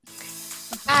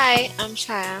Hi, I'm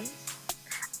Cheyenne,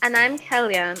 And I'm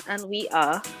Kellyanne, and we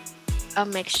are. a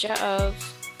mixture of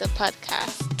the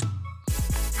podcast.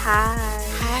 Hi,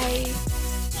 Hi,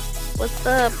 what's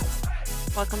up?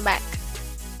 welcome back.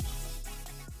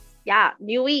 Yeah,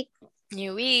 new week.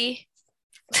 Newbie.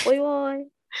 Boy, boy.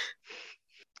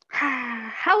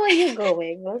 How are you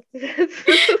going?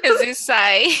 Is this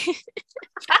Sai?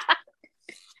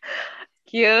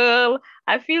 Girl,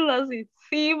 I feel as the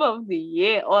theme of the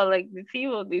year, or like the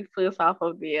theme of the first half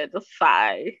of the year, just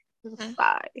sigh. Just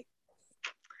sigh.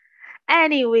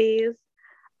 Anyways,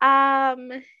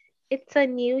 um, it's a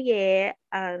new year,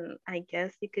 and I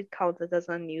guess you could count it as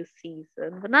a new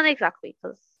season, but not exactly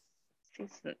because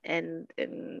season end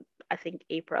in I think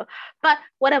April. But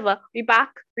whatever, we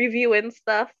back reviewing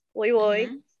stuff. Oi oi.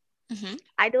 Mm-hmm. Mm-hmm.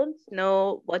 I don't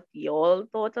know what y'all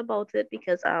thought about it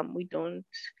because we don't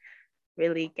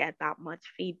really get that much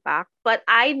feedback. But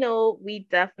I know we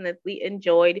definitely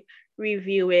enjoyed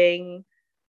reviewing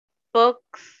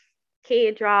books,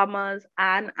 K dramas,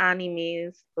 and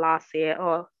animes last year,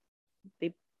 or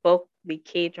the book, the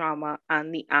K drama,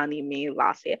 and the anime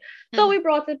last year. So Mm-hmm. we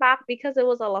brought it back because it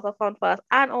was a lot of fun for us.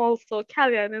 And also,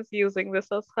 Kellyanne is using this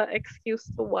as her excuse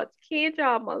to watch K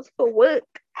dramas for work,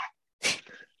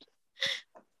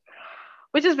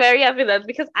 which is very evident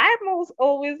because I'm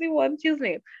always the one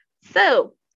choosing it.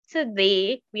 So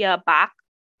today we are back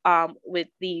with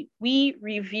the We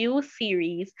Review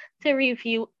series to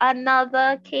review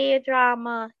another K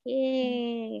drama.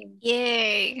 Yay!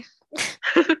 Yay.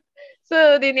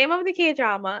 So the name of the K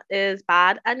drama is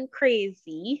Bad and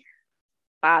Crazy.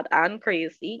 Bad and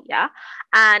Crazy, yeah.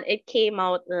 And it came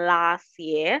out last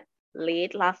year,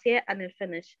 late last year, and it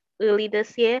finished early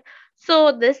this year.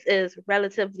 So this is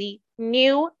relatively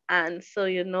new. And so,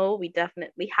 we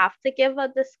definitely have to give a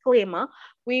disclaimer.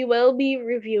 We will be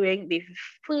reviewing the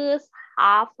first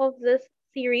half of this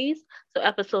series, so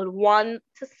episode 1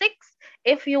 to 6.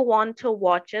 If you want to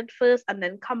watch it first and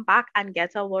then come back and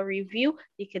get our review,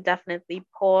 you could definitely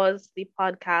pause the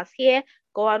podcast here,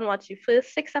 go and watch the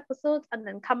first 6 episodes, and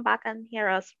then come back and hear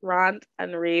us rant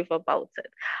and rave about it.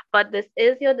 But this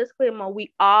is your disclaimer.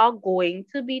 We are going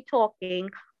to be talking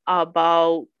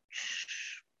about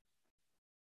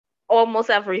almost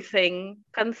everything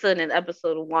concerning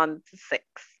episode 1 to 6.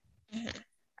 Mm-hmm.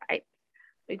 Right?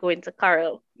 We're going to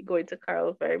Carl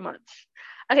very much.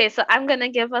 Okay, so I'm gonna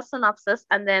give a synopsis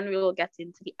and then we will get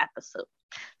into the episode.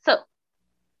 So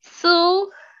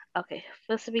So, okay,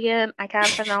 first to begin, I can't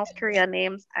pronounce Korean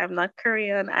names. I'm not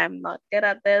Korean. I'm not good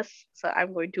at this, so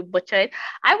I'm going to butcher it.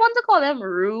 I want to call him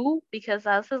Ru because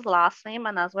that's his last name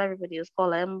and that's what everybody is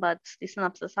calling him, but the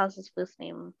synopsis has his first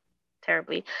name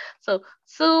terribly. So,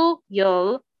 Soo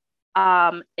Yul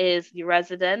is the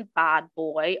resident bad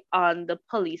boy on the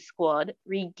police squad,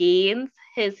 regains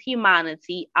his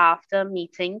humanity after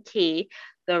meeting K,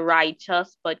 the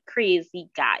righteous but crazy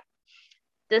guy.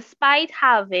 Despite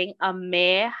having a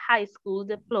mere high school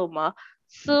diploma,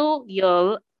 Soo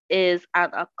Yul is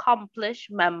an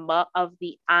accomplished member of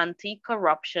the anti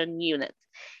corruption unit.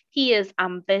 He is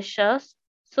ambitious,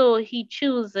 so he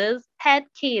chooses head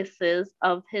cases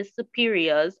of his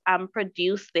superiors and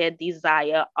produce their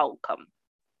desired outcome.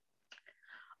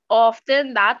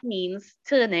 Often that means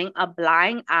turning a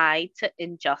blind eye to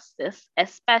injustice,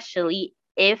 especially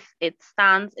if it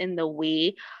stands in the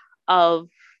way of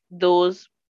those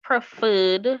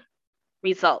preferred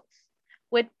results.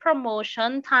 With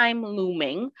promotion time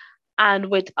looming and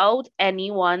without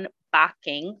anyone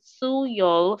backing, Soo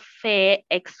Yul fear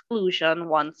exclusion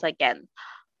once again.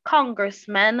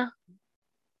 Congressman,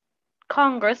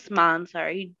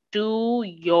 do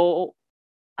your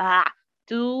ah,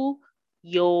 do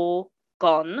your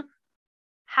gun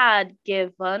had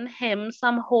given him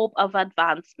some hope of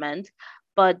advancement,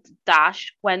 but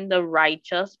dashed when the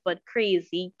righteous but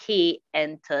crazy K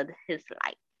entered his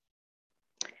life.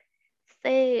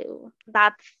 So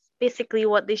that's basically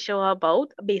what the show about.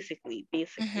 Mm-hmm.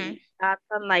 Basically. That's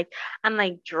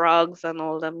unlike drugs and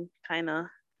all them kind of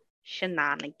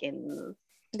shenanigans.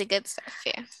 The good stuff,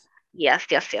 yeah. Yes,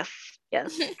 yes, yes,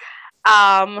 yes.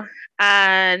 Um,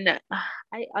 and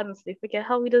I honestly forget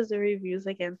how we does the reviews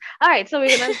again. All right, so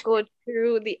we're gonna go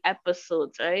through the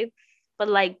episodes, right? But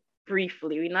like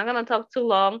briefly, we're not gonna talk too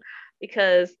long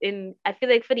because I feel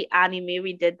like for the anime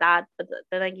we did that, but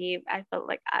then again, I felt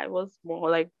like I was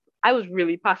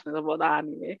really passionate about the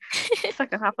anime. The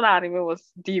second half of the anime was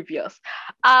devious.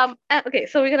 Okay,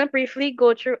 so we're gonna briefly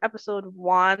go through episode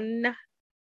 1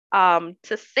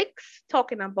 to 6,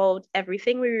 talking about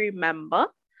everything we remember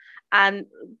and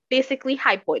basically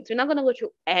high points. We're not gonna go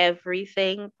through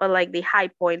everything, but like the high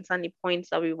points and the points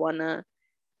that we wanna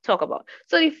talk about.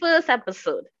 So the first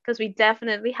episode, because we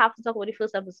definitely have to talk about the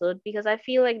first episode because I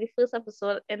feel like the first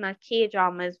episode in a K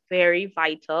drama is very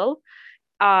vital.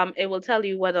 It will tell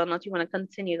you whether or not you want to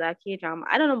continue that K drama.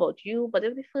 I don't know about you, but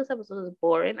if the first episode is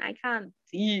boring, I can't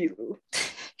deal.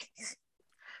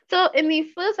 So in the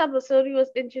first episode, he was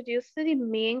introduced to the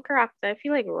main character. I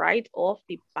feel like right off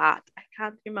the bat. I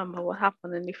can't remember what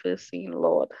happened in the first scene,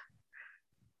 Lord.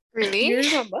 Really? You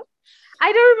remember?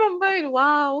 I don't remember it.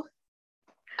 Wow.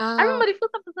 I Um, remember the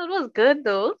first episode was good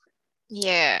though.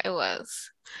 yeah, it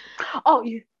was. Oh,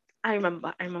 I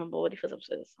remember. I remember what the first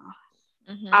episode is.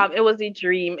 Mm-hmm. It was a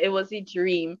dream. It was a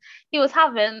dream. He was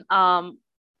having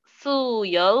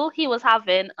Suyul, he was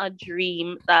having a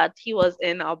dream that he was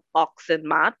in a boxing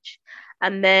match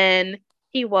and then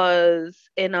he was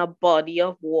in a body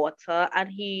of water and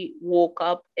he woke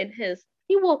up in his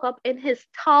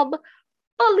tub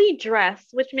fully dressed,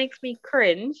 which makes me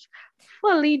cringe,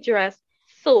 fully dressed,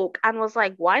 soaked, and was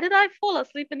like, why did I fall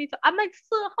asleep in the tub? I'm like,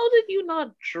 sir, how did you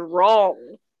not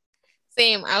drown?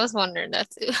 Same. I was wondering that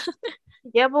too.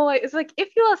 Yeah, but like, it's like if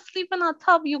you're asleep in a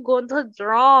tub, you're going to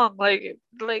drown. Like.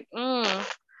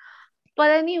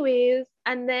 But anyways,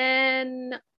 and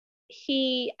then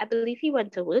I believe he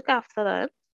went to work after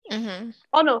that. Mm-hmm.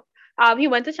 Oh no, he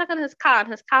went to check on his car, and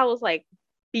his car was like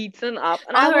beaten up,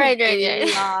 and I All was right, right,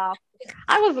 right. laughing.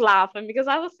 I was laughing because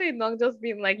I was saying, no, just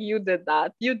being like, you did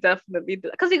that, you definitely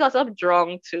did, because he got up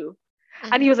drunk too,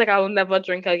 and he Mm-hmm. was like, I will never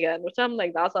drink again, which I'm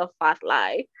like, that's a fat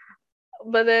lie.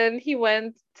 But then he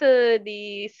went to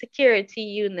the security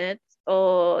unit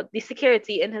or the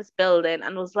security in his building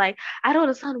and was like, I don't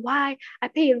understand why I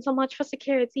paying so much for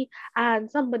security and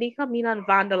somebody come in and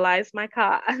vandalize my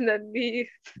car. And then the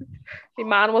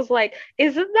man was like,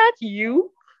 isn't that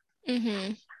you?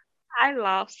 Mm-hmm. I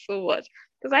laughed so much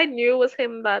because I knew it was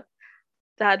him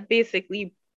that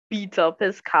basically beat up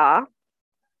his car.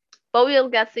 But we'll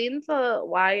get into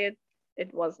why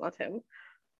it was not him.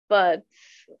 But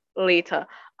later.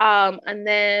 And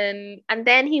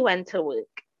then he went to work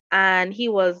and he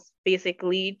was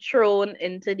basically thrown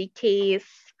into the case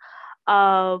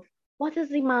of what is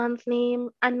the man's name?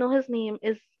 I know his name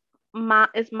is Man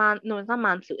no, it's not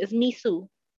Mansu, it's Misu.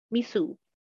 Misu.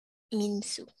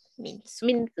 Minsu.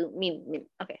 Minsu. Min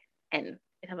okay. N.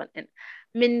 It have an N.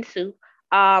 Minsu,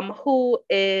 who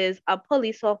is a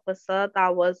police officer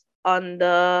that was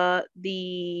under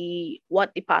the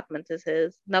what department is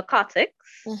his? Narcotics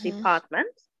Mm-hmm.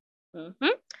 department. hmm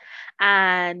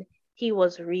And he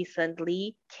was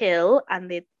recently killed, and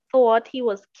they thought he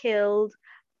was killed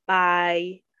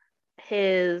by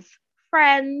his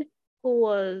friend who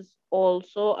was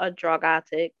also a drug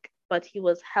addict, but he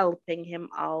was helping him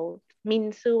out.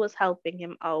 Minsu was helping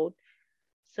him out.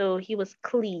 So he was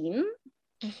clean,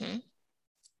 Mm-hmm.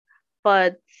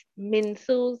 but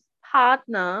Minsu's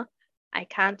partner, I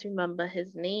can't remember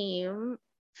his name,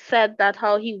 said that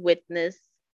how he witnessed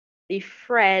the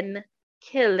friend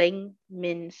killing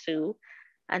Minsu,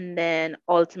 and then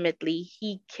ultimately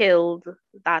he killed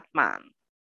that man.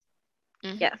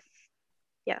 Mm-hmm. Yes,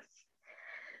 yes.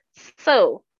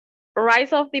 So,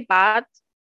 right off the bat,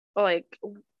 like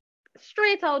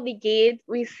straight out the gate,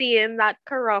 we see in that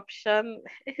corruption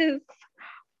is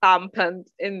rampant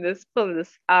in this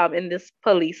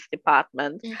police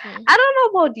department. Mm-hmm. I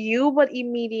don't know about you, but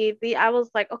immediately I was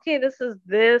like, okay, this is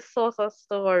this sort of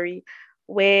story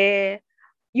where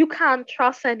you can't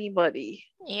trust anybody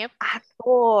Yep. at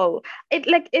all.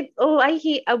 I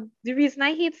hate the reason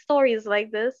I hate stories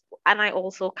like this, and I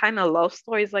also kind of love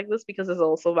stories like this because it's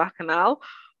also bacchanal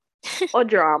or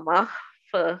drama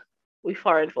for we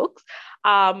foreign folks.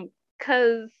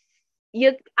 Because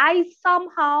you I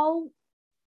somehow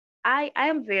I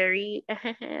am very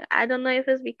I don't know if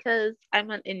it's because I'm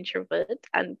an introvert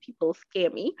and people scare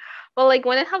me, but like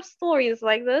when I have stories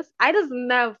like this, I just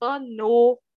never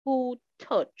know who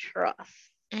to trust.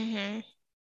 Mm-hmm.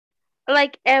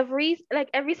 Like every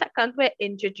second we're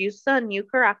introduced to a new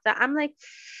character, I'm like,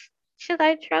 should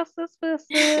I trust this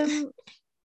person?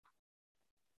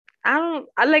 I don't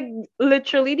I like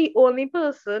literally the only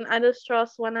person I just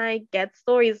trust when I get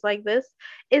stories like this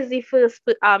is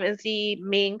the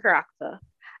main character.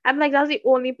 I'm like that's the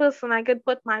only person I could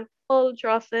put my full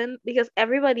trust in because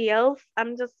everybody else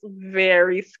I'm just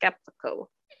very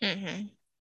skeptical. Mm-hmm.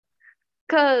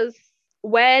 Cause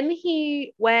when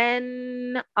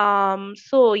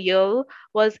Soyul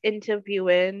was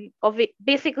interviewing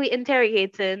basically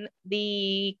interrogating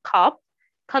the cop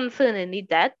concerning the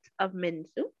death of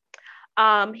Minsu,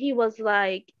 he was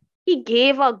like he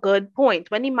gave a good point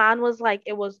when the man was like,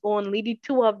 it was only the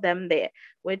two of them there,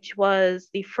 which was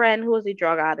the friend who was a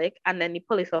drug addict and then the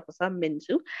police officer,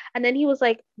 Minzu. And then he was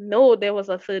like, no, there was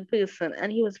a third person.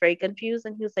 And he was very confused.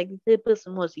 And he was like, the third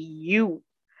person was you.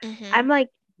 Mm-hmm. I'm like,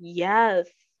 yes,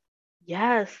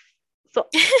 yes. So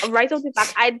right off the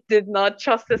back, I did not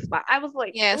trust this man. I was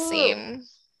like, Yeah, ugh, same.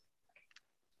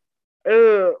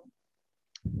 ugh.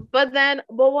 But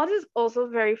what is also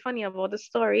very funny about the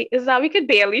story is that we could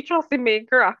barely trust the main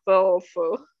character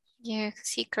also. Yeah, because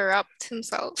he corrupt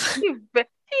himself.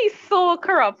 He's so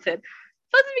corrupted.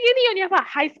 So at the beginning, he only have a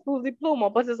high school diploma,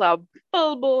 but he's a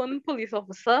full-blown police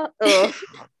officer. Ugh,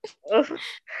 ugh.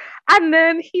 And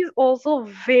then he's also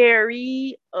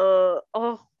very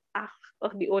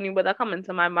the only word that come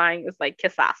into my mind is like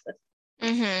kiss ass.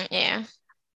 Mm-hmm. Yeah.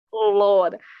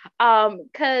 Lord.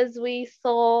 Because we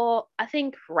saw, I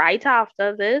think right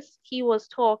after this, he was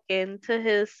talking to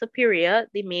his superior,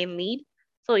 the main lead,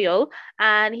 Soyo,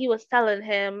 and he was telling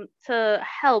him to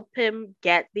help him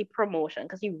get the promotion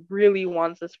because he really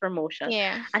wants this promotion.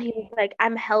 Yeah. And he was like,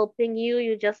 I'm helping you.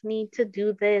 You just need to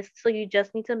do this. So you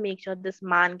just need to make sure this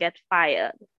man gets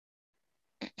fired.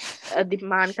 The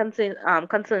man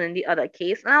concerning the other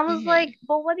case, and I was Mm-hmm. like,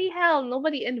 but what the hell?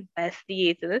 Nobody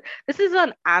investigated it. This is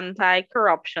an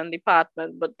anti-corruption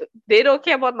department, but they don't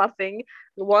care about nothing.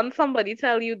 Once somebody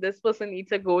tell you this person needs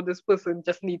to go, this person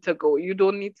just need to go. You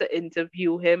don't need to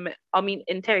interview him. I mean,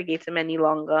 interrogate him any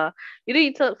longer. You don't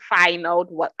need to find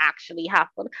out what actually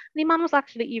happened. The man was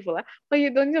actually evil, but you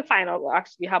don't need to find out what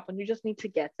actually happened. You just need to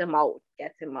get him out.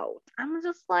 Get him out. I'm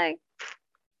just like,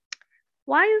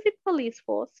 why is the police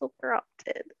force so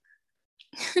corrupted?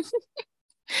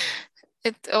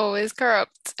 It always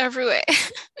corrupts everywhere.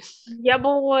 Yeah,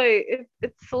 boy,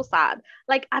 it's so sad.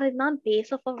 Like, and it's not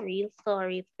based off a real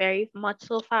story. It's very much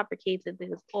so fabricated. They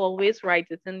just always write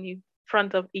it in the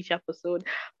front of each episode.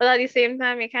 But at the same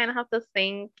time, you kind of have to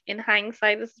think in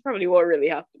hindsight, this is probably what really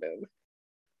happened.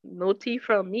 No tea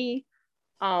from me,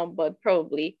 but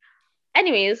probably.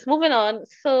 Anyways, moving on.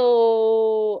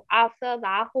 So after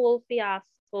that whole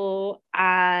fiasco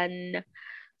and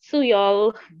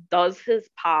Suyol does his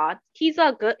part. He's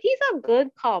a good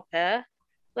cop, eh?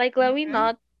 Like let me Mhm.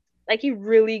 not like he's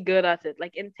really good at it,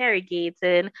 like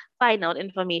interrogating, find out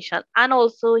information. And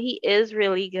also he is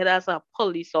really good as a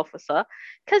police officer.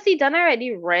 Cause he done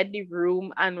already read the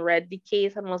room and read the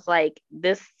case and was like,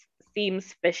 this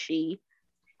seems fishy.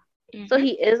 So Mhm.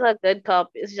 he is a good cop.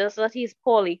 It's just that he's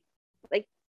poorly, like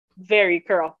very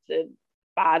corrupted,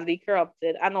 badly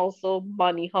corrupted, and also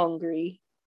money hungry.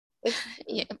 Which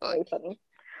Yeah, is boy. very funny.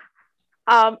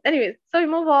 Anyways, so we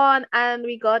move on and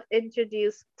we got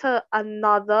introduced to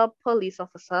another police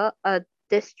officer, a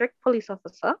district police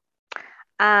officer.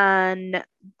 And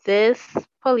this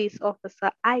police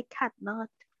officer, I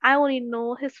only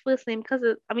know his first name because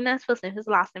I mean, not his first name, his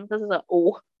last name because it's a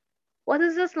O. What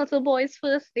is this little boy's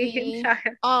first name, The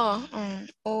child?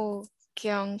 oh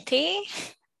Kyung Tae,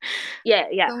 Yeah,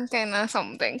 yeah. some kind of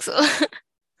something. So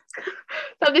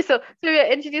So we were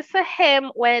introduced to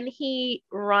him when he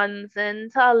runs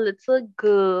into a little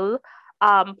girl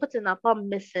putting up a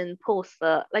missing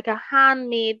poster, like a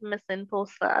handmade missing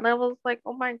poster. And I was like,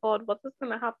 oh my God, what is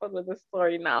gonna happen with this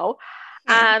story now?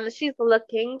 hmm. And she's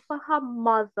looking for her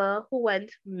mother who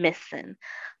went missing.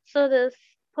 So this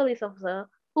police officer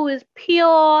who is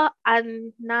pure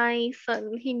and nice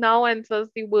and he now enters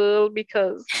the world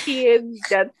because he didn't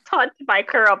get touched by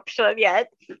corruption yet.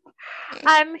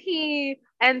 And he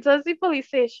enters the police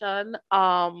station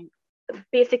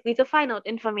basically to find out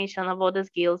information about this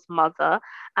girl's mother,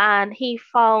 and he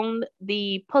found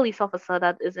the police officer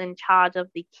that is in charge of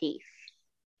the case.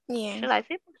 Yeah, Should I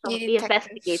say the the detective.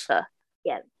 investigator?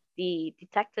 Yeah, the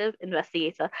detective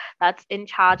investigator that's in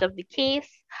charge of the case.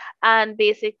 And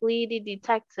basically the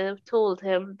detective told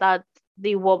him that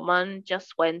the woman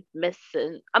just went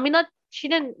missing. I mean, not she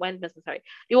didn't went missing, sorry.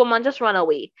 The woman just ran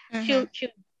away. Mm-hmm. She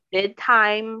did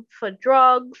time for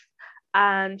drugs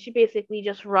and she basically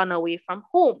just run away from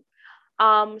home.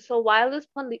 So while this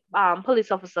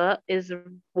police officer is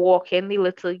walking the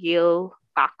little girl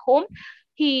back home,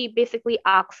 he basically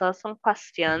asks her some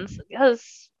questions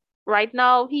because right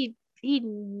now he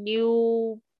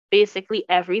knew basically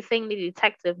everything the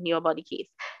detective knew about the case.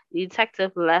 The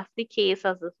detective left the case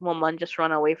as this woman just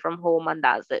run away from home and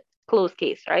that's it. Closed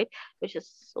case, right? Which is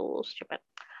so stupid.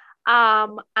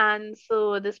 And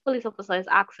so this police officer is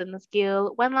asking this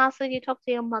girl, when last did you talk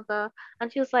to your mother?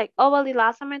 And she was like, oh, well, the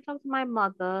last time I talked to my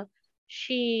mother,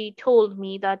 she told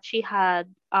me that she had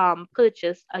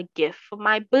purchased a gift for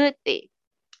my birthday.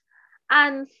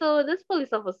 And so this police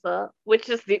officer, which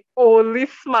is the only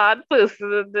smart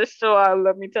person in this show,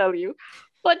 let me tell you,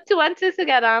 put two and two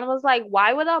together and was like,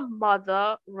 why would a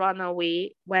mother run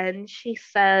away when she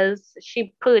says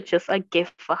she purchased a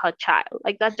gift for her child?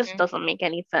 Like that just Mhm. doesn't make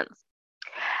any sense.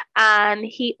 And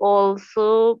he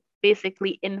also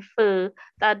basically inferred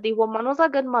that the woman was a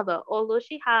good mother, although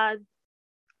she had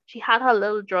her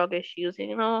little drug issues,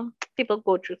 people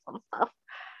go through some stuff.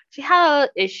 She had her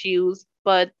issues,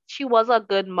 but she was a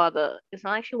good mother. It's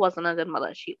not like she wasn't a good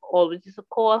mother. She always used to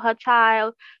call her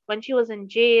child. When she was in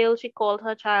jail, she called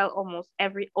her child almost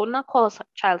not call her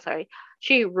child, sorry.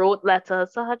 She wrote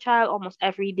letters to her child almost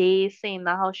every day saying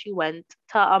that how she went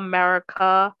to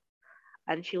America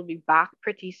and she'll be back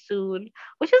pretty soon,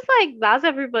 which is like that's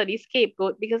everybody's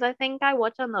scapegoat because I think I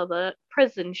watched another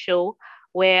prison show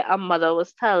where a mother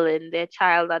was telling their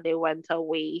child that they went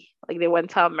away, like they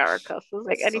went to America. So it's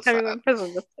like So anytime sad. you're in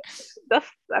prison, that's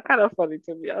that kind of funny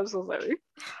to me. I'm so sorry.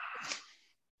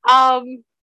 Um.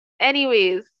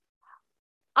 Anyways,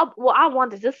 what I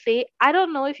wanted to say, I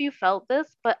don't know if you felt this,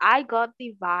 but I got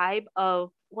the vibe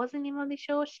of what's the name of the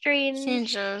show? Strange.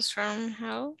 Strangers from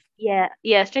hell? Yeah,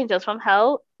 yeah, Strangers from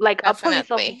Hell. Like a police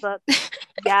Definitely. officer.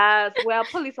 Yes, where a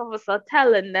police officer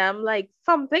telling them like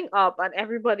something up and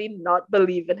everybody not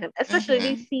believing him. Especially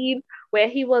the Mm-hmm. scene where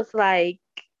he was like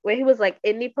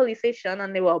in the police station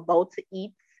and they were about to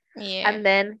eat Yeah. and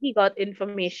then he got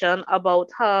information about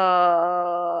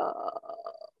her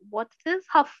what's this?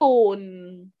 Her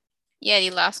phone Yeah,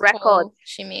 the last records. call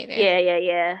she made it.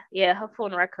 Yeah, her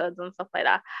phone records and stuff like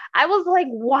that. I was like,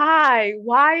 why?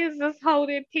 Why is this how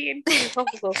they paint police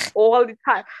officers all the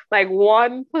time? Like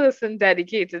one person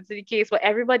dedicated to the case, but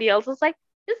everybody else was like,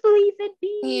 just leave it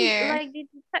be. Yeah.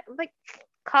 Like,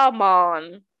 come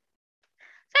on.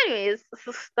 So anyways,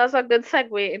 that's a good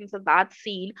segue into that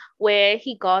scene where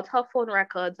he got her phone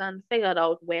records and figured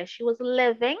out where she was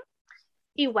living.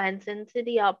 He went into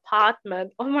the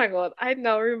apartment. Oh my god, I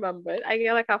now remember it. I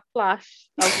get like a flash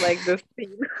of like this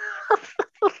scene.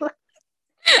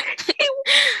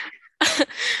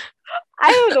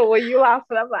 I don't know what you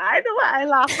laughing at, but I know what I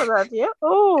laughing at. Yeah.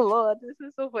 Oh Lord, this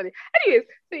is so funny. Anyways,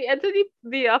 so he entered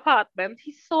the apartment.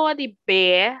 He saw the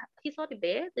bear. He saw the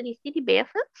bear. Did he see the bear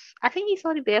first? I think he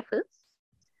saw the bear first.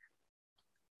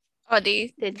 Or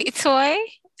the Did the he? toy?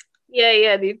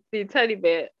 Yeah, the teddy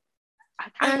bear. I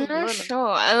can't I'm not remember now.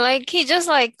 sure. Like he just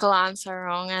like glanced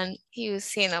around and he was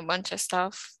seeing a bunch of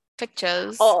stuff,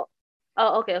 pictures. Oh,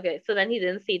 okay. So then he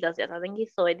didn't see it as yet. I think he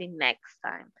saw it the next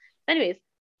time. Anyways,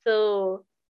 so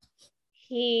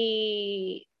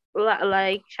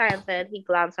like Cheyenne said, he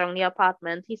glanced around the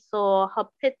apartment. He saw her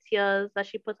pictures that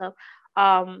she put up,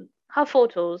 her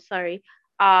photos, sorry.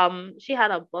 She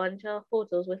had a bunch of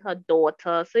photos with her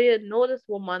daughter. So you know this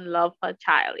woman loved her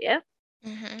child, yeah?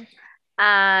 Mm-hmm.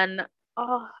 And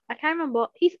I can't remember.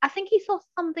 I think he saw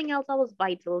something else that was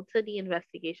vital to the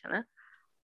investigation.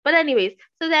 But anyways,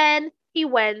 so then he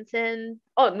went and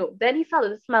oh no, then he started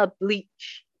to smell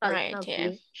bleach. Started to Right, smell yeah.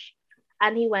 bleach.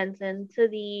 And he went into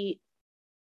the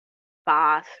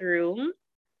bathroom.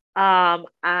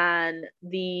 And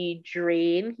the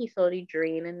drain, he saw the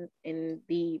drain in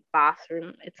the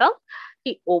bathroom itself.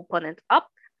 He opened it up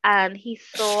and he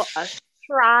saw a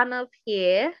strand of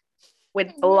hair with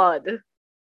Mhm. blood.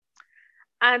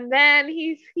 And then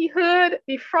he heard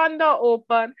the front door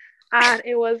open and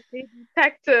it was the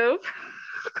detective.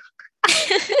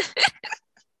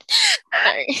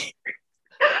 Sorry.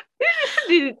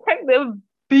 The detective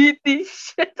beat the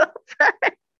shit out of her.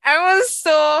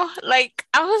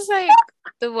 I was like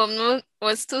the woman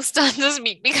was too stunned to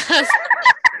speak because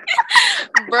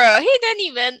bro, he didn't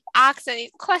even ask any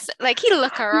question. Like he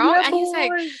looked around Yeah, and he's like,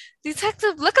 boy.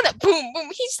 detective, look at that. Boom, boom.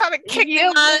 He started kicking the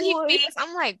Yeah, man in his boy. face.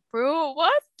 I'm like, bro,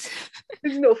 what?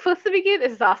 No, first to begin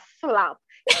is a slap.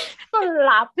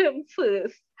 Slap him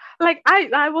first. Like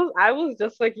I was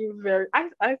just like you very I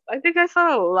think I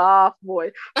saw a laugh,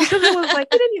 boy. Because it was like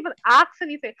he didn't even ask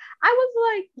anything. I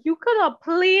was like, you could have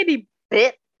played a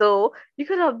bit though. You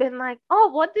could have been like, oh,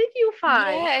 what did you find?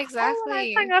 Yeah, Oh, well, I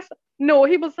exactly. find us. No,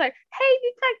 he was like, hey,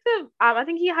 detective. I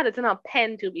think he had it in a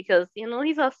pen too because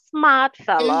he's a smart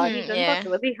fella. He didn't touch Yeah. it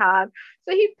with his hand.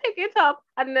 So he picked it up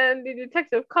and then the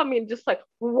detective come in just like,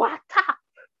 what?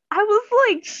 I was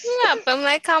like, Yeah, but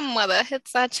like a mother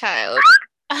hits a child.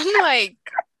 I'm like,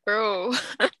 bro.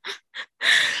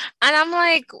 And I'm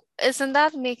like, isn't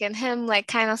that making him like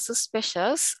kind of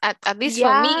suspicious? At least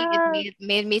for me, it yeah,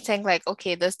 made me think like,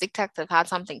 okay, this detective had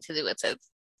something to do with it.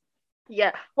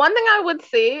 yeah. One thing I would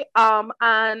say,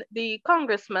 and the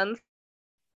congressman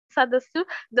said this too,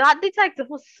 that detective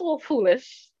was so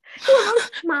foolish. He was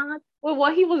so smart. with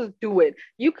what he was doing.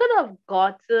 You could have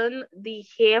gotten the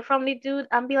hair from the dude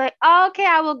and be like, oh, okay,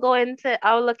 I'll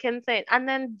look into it, and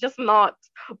then just not.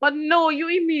 But no, you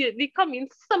immediately come in,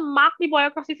 smack the boy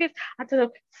across the face, and tell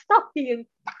him, stop being.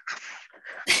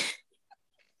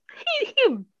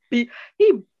 He beat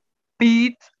he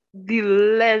beat the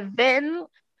living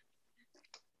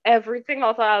everything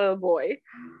out of that little boy.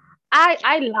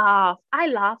 I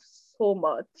laugh so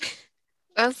much.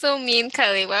 That's so mean,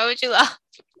 Kelly. Why would you laugh?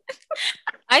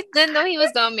 I didn't know he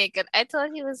was gonna make it. I thought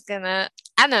he was gonna.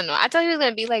 I don't know. I thought he was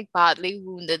gonna be like badly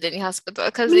wounded in the hospital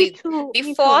because Me too, the me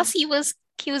too. force he was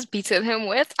beating him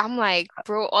with. I'm like,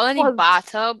 bro, all in the Was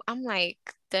bathtub. I'm like,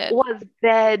 dead. was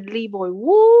deadly, boy.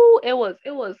 Woo! It was.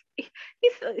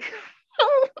 He's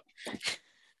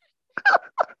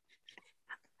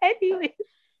anyway.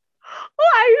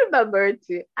 Oh, I remember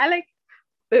too. I like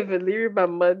vividly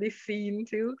remember the scene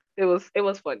too. It was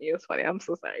funny. It was funny. I'm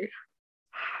so sorry.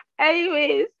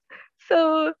 Anyways,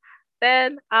 so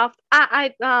then after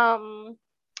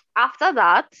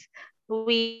that,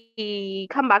 we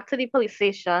come back to the police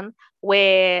station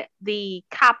where the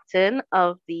captain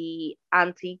of the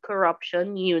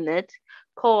anti-corruption unit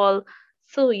called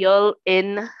Suyol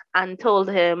in and told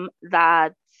him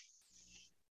that.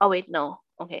 Oh wait, no.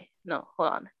 Okay, no,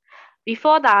 hold on.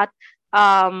 Before that,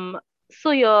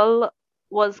 Suyol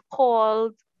was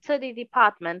called to the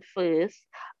department first,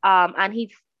 and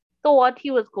he thought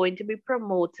he was going to be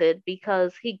promoted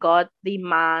because he got the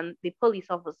police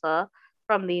officer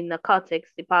from the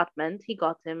narcotics department. He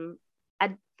got him.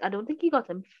 I don't think he got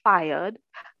him fired,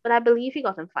 but I believe he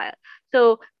got him fired.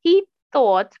 So he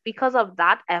thought because of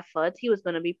that effort he was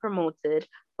going to be promoted,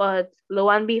 but lo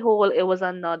and behold, it was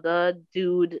another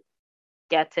dude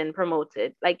getting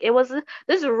promoted. Like it was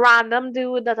this random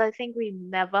dude that I think we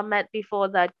never met before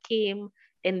that came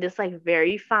in this like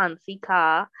very fancy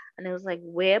car, and it was like,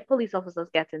 where police officers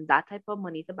getting that type of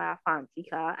money to buy a fancy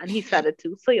car? And he said it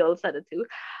too. Suyol said it too.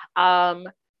 Um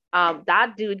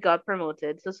that dude got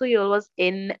promoted. So Suyol was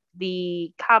in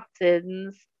the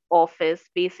captain's office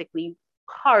basically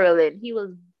quarreling. He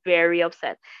was very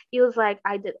upset. He was like,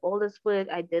 I did all this work,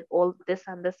 I did all this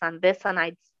and this and this, and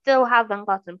I still haven't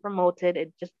gotten promoted.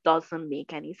 It just doesn't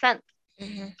make any sense.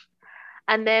 Mm-hmm.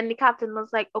 And then the captain was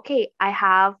like, okay, I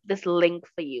have this link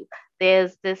for you.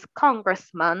 There's this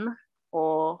congressman,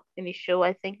 or in the show,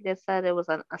 I think they said it was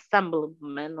an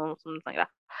assemblyman or something like that.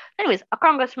 Anyways,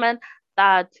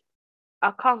 that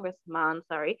a congressman,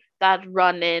 sorry, that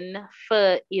running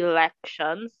for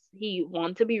elections. He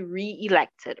want to be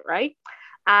re-elected, right?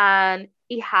 And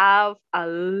he have a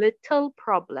little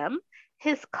problem.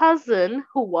 His cousin,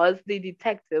 who was the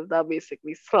detective that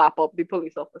basically slap up the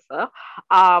police officer,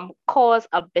 caused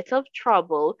a bit of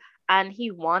trouble, and he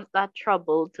want that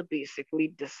trouble to basically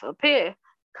disappear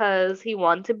because he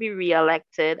want to be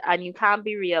re-elected, and you can't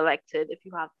be re-elected if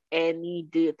you have any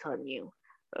dirt on you.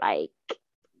 Like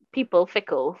people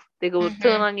fickle. They go turn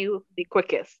Mm-hmm. on you the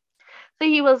quickest. So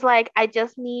he was like, I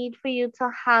just need for you to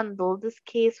handle this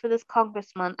case for this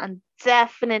congressman, and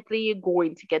definitely you're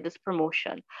going to get this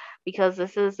promotion because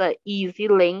this is a easy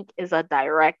link, is a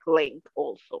direct link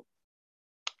also.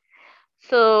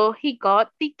 So he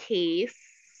got the case.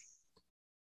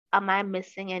 Am I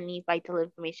missing any vital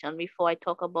information before I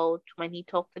talk about when he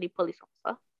talked to the police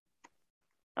officer?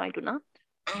 No, I do not.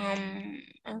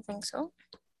 I think so.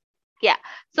 Yeah.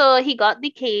 So he got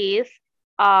the case.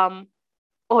 Um,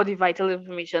 all the vital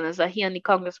information is that he and the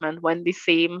congressman went the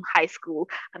same high school,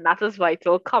 and that is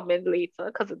vital. Comment later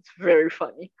because it's very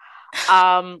funny.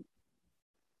 Um,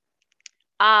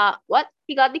 what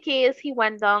he got the case, he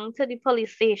went down to the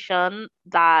police station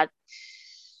that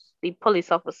the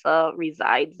police officer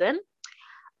resides in,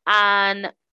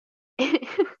 and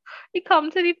he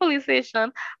come to the police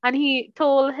station and he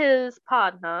told his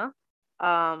partner,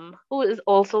 who is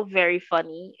also very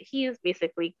funny. He is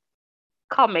basically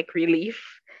comic relief.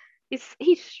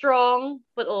 He's strong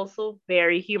but also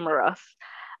very humorous.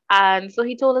 And so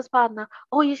he told his partner,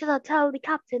 "Oh, you should have tell the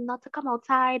captain not to come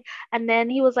outside." And then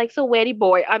he was like, "So where the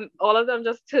boy?" And all of them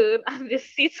just turn and they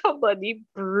see somebody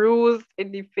bruised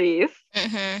in the face.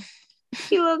 Mm-hmm.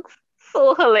 He looks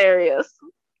so hilarious.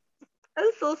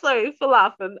 I'm so sorry for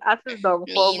laughing at his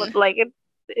downfall, Mean. but like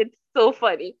it's so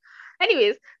funny.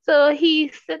 Anyways, so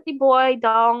he set the boy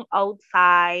down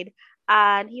outside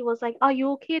and he was like, "Are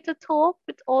you okay to talk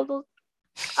with all those?"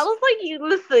 I was like, "You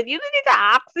listen, you need to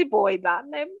ask the boy that,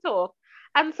 let him talk."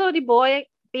 And so the boy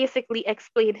basically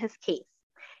explained his case.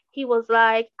 He was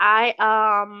like, I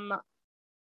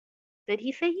did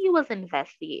he say he was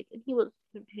investigating? He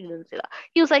didn't say that.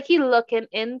 He was like he looking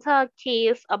into a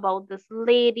case about this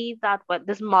lady that went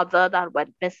this mother that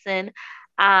went missing,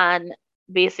 and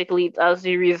basically that's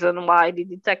the reason why the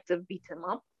detective beat him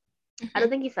up. I don't Mhm.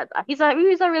 think he said that. He's a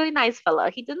really nice fella.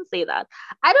 He didn't say that.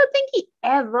 I don't think he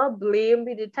ever blamed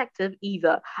the detective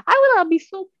either. I would be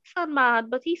so pissed and mad,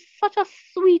 but he's such a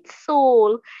sweet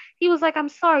soul. He was like, "I'm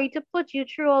sorry to put you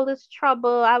through all this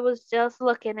trouble. I was just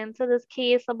looking into this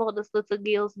case about this little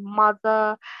girl's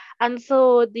mother." And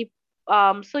so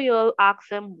so you'll ask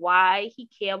him why he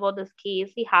care about this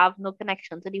case. He have no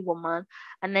connection to the woman,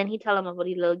 and then he tell him about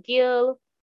the little girl.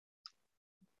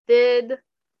 Did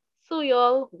so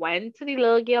y'all went to the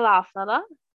little girl after that?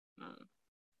 Hmm,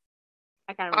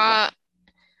 I can't remember.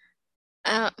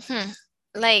 Uh,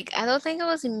 like I don't think it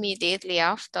was immediately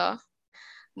after,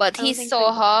 but I he don't think so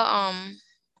saw either. her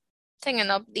hanging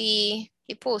up the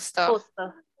poster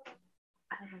Poster.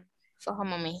 I don't know. for her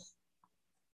mommy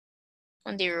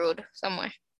on the road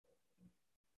somewhere.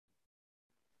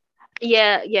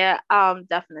 Yeah, yeah,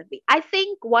 definitely. I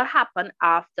think what happened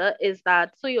after is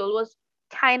that Suyol was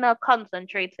kind of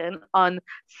concentrating on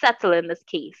settling this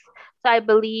case. So I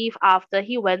believe after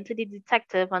he went to the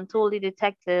detective and told the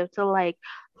detective to like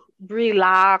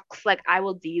relax, like I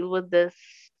will deal with this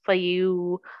for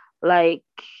you, like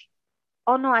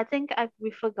oh no, I think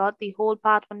we forgot the whole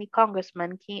part when the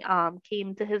congressman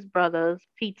came to his brother's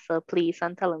pizza place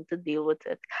and tell him to deal with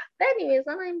it. But anyways,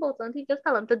 not important. He just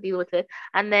tell him to deal with it,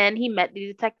 and then he met the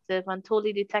detective and told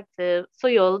the detective. So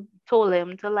you told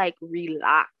him to like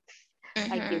relax,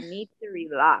 like you Mm-hmm. need to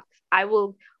relax. I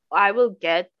will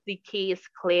get the case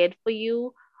cleared for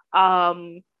you.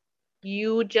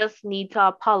 You just need to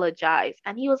apologize.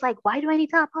 And he was like, why do I need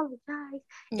to apologize?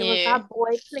 It was Yeah. that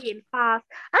boy playing fast.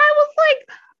 And I was like,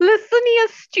 listen, you're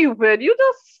stupid. You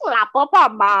just slap up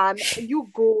a man. You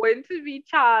going to be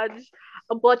charged,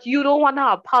 but you don't want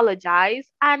to apologize.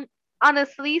 And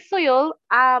honestly, Soyol,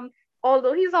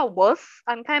 although he's a wuss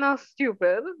and kind of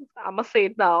stupid, I'ma say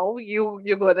it now.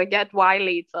 You're gonna get why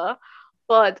later.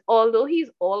 But although he's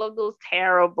all of those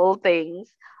terrible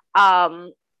things,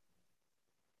 um,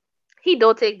 he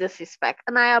don't take disrespect,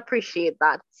 and I appreciate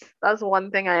that. That's one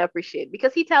thing I appreciate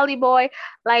because he tell the boy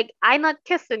like I not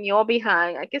kissing your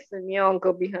behind, I kissing your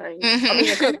uncle behind, I mean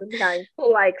your Mm-hmm. cousin behind. So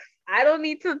like I don't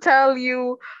need to tell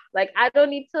you, like I don't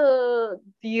need to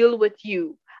deal with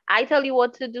you. I tell you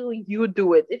what to do, you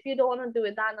do it. If you don't want to do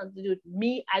it, that not to do it.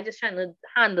 Me, I just trying to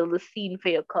handle the scene for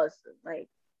your cousin. Like,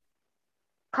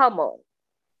 come on,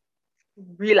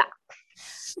 relax.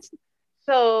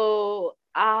 So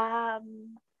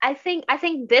I think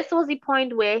this was the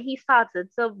point where he started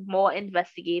to more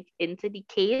investigate into the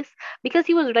case because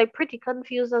he was like pretty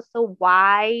confused as to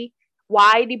why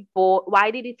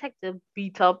the detective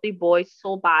beat up the boy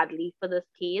so badly for this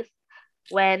case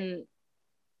when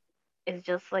it's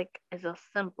just like it's a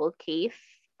simple case.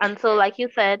 And so like you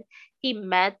said, he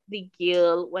met the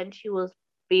girl when she was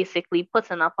basically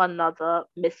putting up another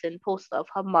missing poster of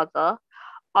her mother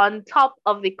on top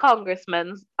of the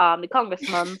congressman's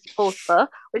poster,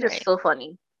 which is Right. so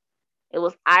funny. It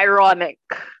was ironic.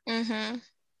 Mm-hmm.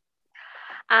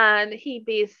 And he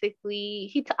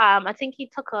basically I think he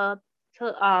took her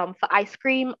to for ice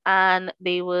cream and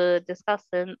they were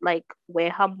discussing like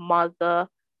where her mother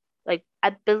like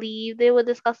I believe they were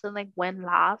discussing like when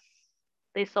last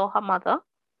they saw her mother.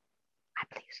 I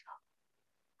believe so.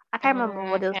 I can't remember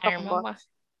what they was Can't talking about. remember.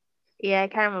 Yeah, I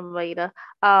can't remember either.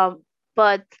 Um,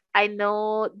 but I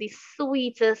know the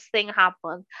sweetest thing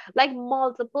happened. Like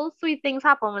multiple sweet things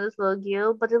happened with this little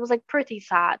girl, but it was like pretty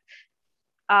sad.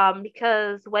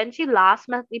 Because when she last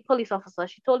met the police officer,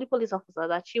 she told the police officer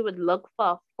that she would look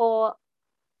for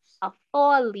a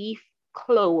four-leaf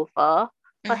clover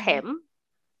for Mm-hmm. him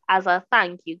as a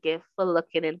thank you gift for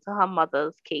looking into her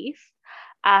mother's case.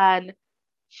 And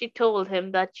she told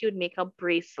him that she would make a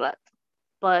bracelet,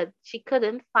 but she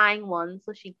couldn't find one,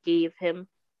 so she gave him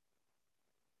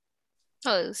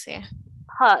Oh, yeah.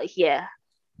 her, yeah,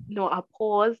 no, a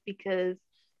pause because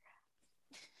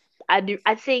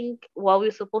I think what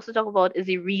we're supposed to talk about is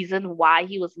the reason why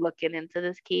he was looking into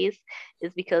this case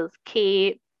is because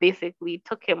Kay basically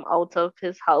took him out of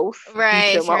his house, beat Right,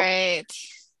 him up. right.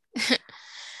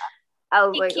 I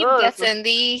was He like, keep oh, this is getting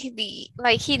the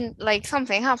like he like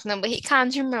something happening, but he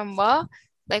can't remember.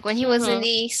 Like when he was in mm-hmm.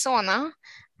 the sauna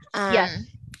Yes, and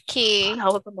Kay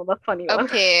that was another funny one.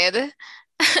 appeared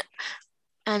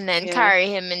and then Yeah, carry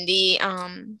him in the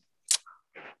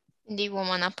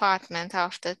woman apartment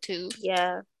after too.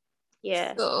 yeah,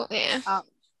 yeah. So yeah. Um,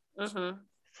 mm-hmm.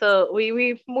 So we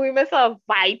missed a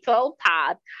vital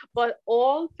part, but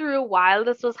all through while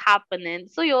this was happening,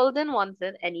 so Yol didn't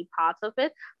wanted any part of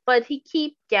it, but he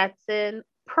keep getting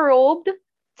probed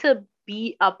to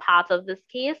be a part of this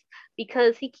case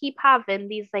because he keep having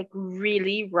these like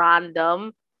really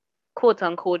random quote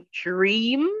unquote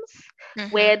dreams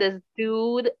where Mm-hmm. this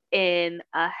dude in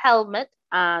a helmet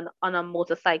and on a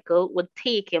motorcycle would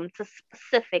take him to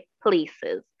specific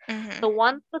places. Mm-hmm. So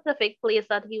one specific place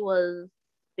that he was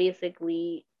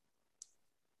basically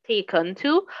taken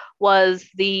to was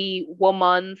the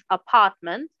woman's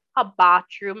apartment, her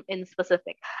bathroom in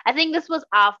specific. I think this was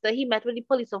after he met with the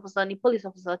police officer, and the police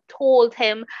officer told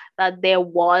him that there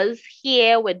was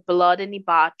hair with blood in the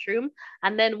bathroom.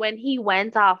 And then when he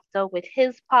went after with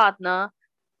his partner,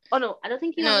 oh no, I don't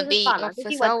think he went No, with his the partner. I think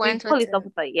he went officer with the went with police him.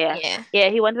 officer. Yeah. Yeah. Yeah,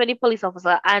 he went with the police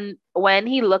officer. And when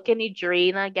he looked in the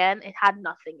drain again, it had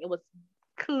nothing. It was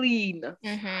clean.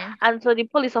 Mm-hmm. And so the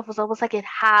police officer was like, it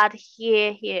had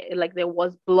hair here, like there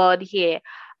was blood here.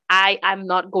 I'm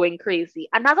not going crazy.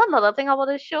 And that's another thing about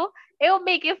this show. It'll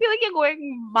make you feel like you're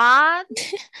going mad.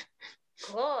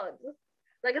 God.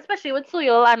 Like especially with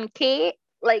Suyol and Kay,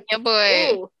 like, Yeah, boy.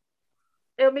 oh,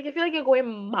 it'll make you feel like you're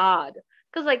going mad.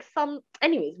 Cause like some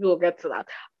anyways, we will get to that.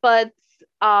 But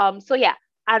so yeah.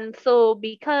 And so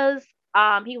because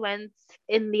he went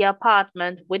in the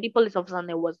apartment with the police officer and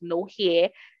there was no hair,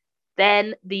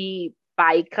 then the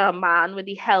biker man with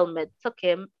the helmet took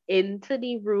him into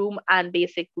the room and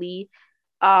basically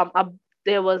a,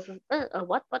 there was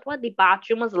what the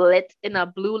bathroom was lit in a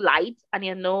blue light, and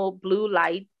blue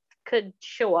light could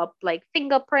show up like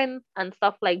fingerprints and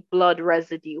stuff like blood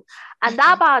residue, and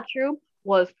that Mm-hmm. bathroom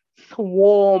was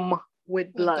swarm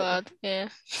with blood. Blood. Yeah.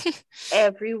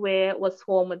 Everywhere was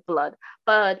swarm with blood.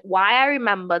 But why I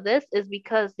remember this is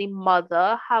because the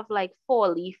mother have like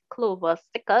 4-leaf clover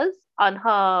stickers on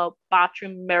her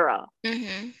bathroom mirror.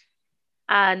 Mm-hmm.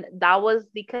 And that was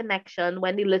the connection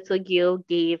when the little girl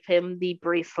gave him the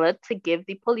bracelet to give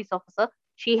the police officer.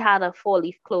 She had a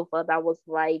 4-leaf clover that was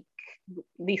like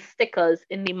the stickers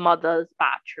in the mother's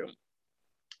bathroom.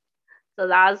 So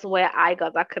that's where I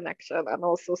got that connection. And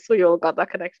also Suyo got that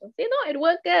connection. So, it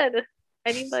worked good.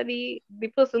 Anybody, the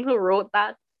person who wrote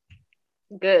that,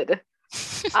 good.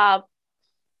 Um,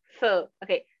 so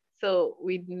okay, so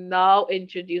we now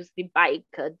introduce the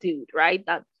biker dude, right?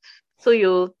 That so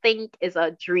you think is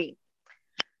a dream.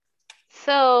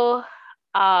 So,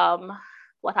 um,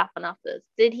 what happened after this?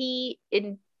 Did he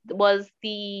in was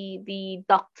the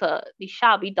doctor, the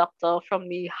shabby doctor from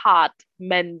the heart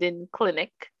mending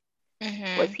clinic? Was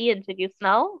Mm-hmm. he introduced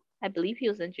now? I believe he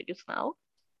was introduced now.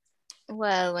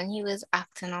 Well, when he was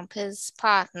acting up, his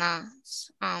partner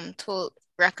told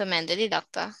recommended the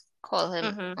doctor, call him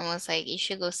Mm-hmm. and was like, you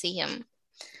should go see him.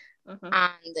 Mm-hmm.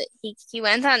 And he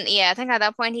went on, yeah, I think at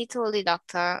that point he told the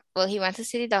doctor, well, he went to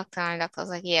see the doctor, and the doctor was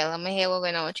like, yeah, let me hear what's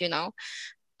going on with you now.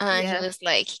 And he Yeah. was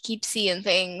like, he keeps seeing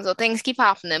things, or things keep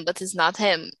happening, but it's not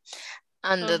him.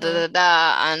 And da da Mm-hmm. da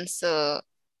da. And so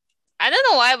I don't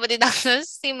know why, but it doesn't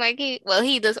seem like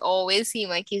he does always seem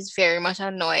like he's very much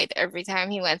annoyed every time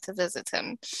he went to visit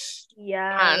him.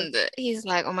 Yes. And he's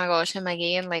like, oh my gosh, him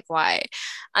again, like why?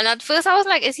 And at first I was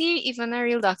like, is he even a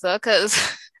real doctor? Because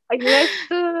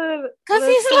Listen,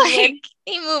 he's listen, like,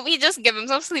 when he just give him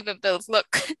some sleeping pills. Look.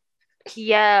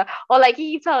 yeah, or like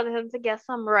he told him to get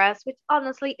some rest, which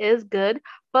honestly is good.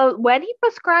 But when he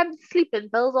prescribed sleeping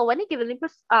pills, or when he given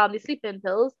the sleeping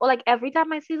pills, or like every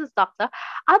time I see this doctor,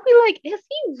 I'll be like, is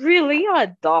he really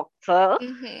a doctor?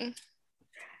 Hmm.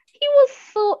 He was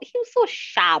so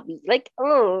shabby. Like,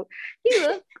 oh, he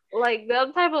looked like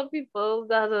the type of people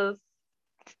that is,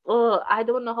 oh, I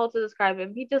don't know how to describe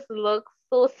him. He just looks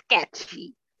so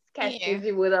sketchy. Sketchy Yeah. is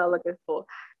the word I'm looking for.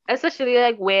 Especially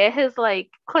like where his like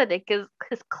clinic is,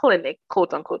 his clinic,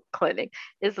 quote unquote clinic,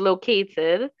 is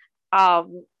located.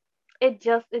 Um, it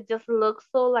just looks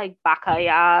so like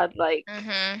backyard. Like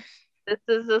Hmm. this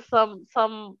is just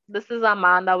this is a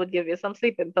man that would give you some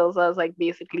sleeping pills as like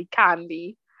basically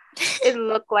candy. It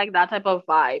looked like that type of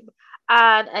vibe.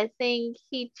 And I think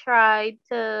he tried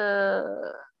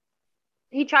to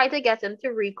get him to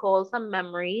recall some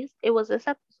memories. It was this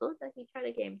episode that he tried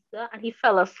to get him to that, and he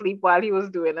fell asleep while he was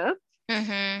doing it.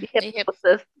 Hmm. The Yep.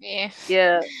 hypnosis. Yeah.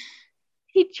 Yeah.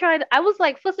 He tried. I was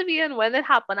like, first of all, when it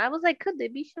happened, I was like, could they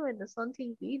be showing this on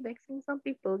TV? Next thing, some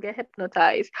people get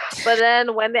hypnotized. But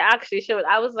then when they actually showed,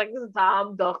 I was like, this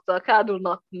damn doctor can't do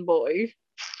nothing, boy.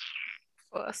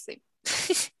 Fall asleep.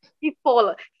 He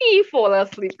fall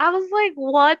asleep. I was like,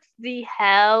 what the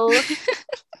hell?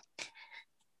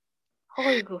 Oh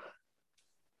my god.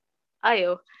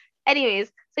 Ayo.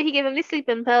 Anyways, so he gave him the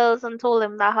sleeping pills and told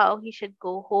him that how he should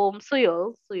go home.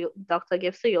 Suyol, doctor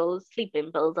gave Suyol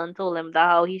sleeping pills and told him that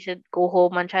how he should go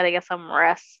home and try to get some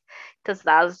rest, because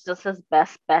that's just his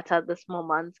best bet at this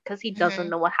moment, because he doesn't Hmm.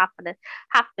 know what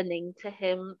happening to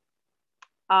him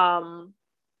Um,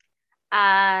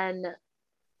 and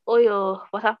oh yo,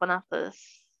 what happened after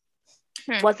this?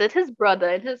 Hmm. Was it his brother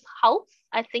in his house?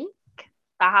 I think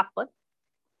that happened.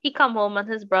 He come home and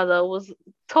his brother was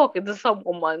talking to some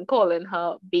woman, calling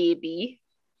her baby.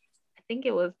 I think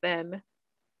it was then.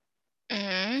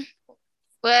 Mm.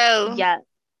 Well, Yeah.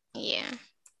 yeah.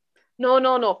 No,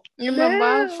 no, no.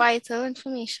 Remember No, vital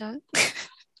information.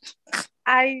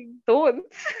 I don't.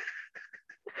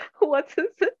 What is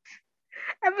it?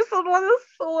 Episode 1 is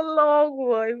so long,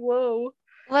 boy. Whoa.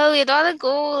 Well, we don't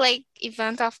go like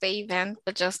event after event,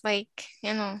 but just like,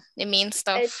 the main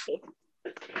stuff. Okay.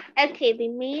 Okay, the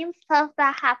main stuff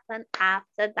that happened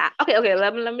after that. Okay, okay,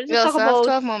 let me We just talk also have about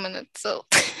 12 more minutes, so.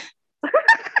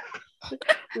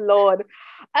 Lord.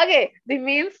 Okay, the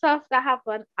main stuff that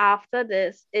happened after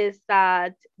this is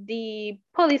that the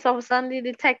police officer and the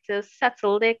detective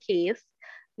settled their case.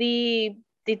 The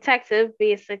detective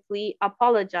basically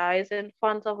apologized in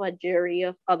front of a jury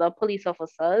of other police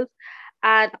officers.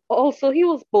 And also, he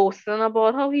was boasting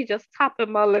about how he just tapped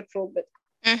him a little bit.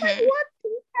 Like, Mm-hmm. what the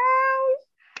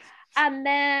hell? And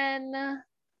then,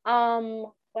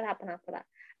 what happened after that?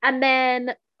 And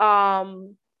then,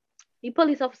 the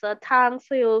police officer thanked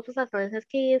Soyo for settling his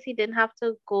case. He didn't have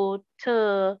to go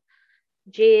to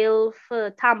jail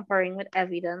for tampering with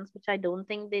evidence, which I don't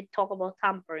think they talk about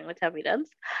tampering with evidence.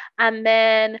 And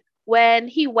then when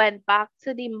he went back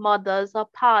to the mother's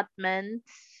apartment,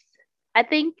 I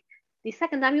think the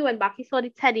second time he went back, he saw the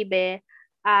teddy bear.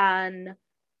 And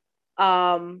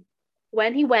um,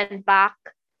 when he went back,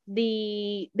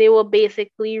 they were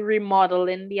basically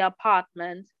remodeling the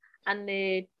apartment and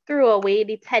they threw away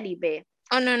the teddy bear.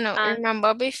 Oh, no, no. And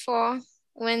Remember before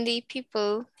when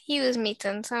he was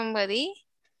meeting somebody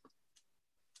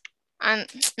and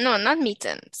no, not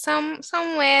meeting.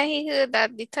 Somewhere he heard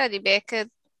that the teddy bear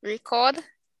could record.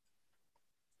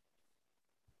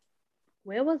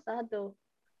 where was that though?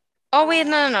 Oh wait,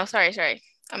 no, no, no. Sorry, sorry.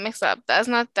 I mixed up. That's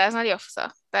not the officer.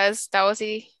 That was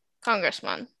the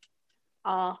congressman.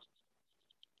 Uh,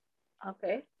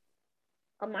 okay.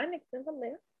 Am I mixing them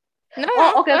there? No,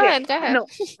 Oh, no. okay, Go okay. ahead, go ahead. No,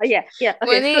 yeah, yeah. Okay,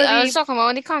 When so I was the talking about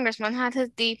when the congressman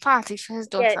had the party for his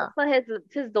yeah daughter. for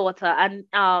his daughter and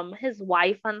his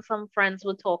wife and some friends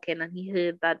were talking and he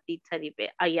heard that the teddy bear.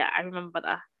 Yeah, I remember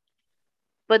that.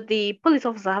 But the police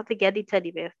officer have to get the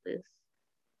teddy bear first.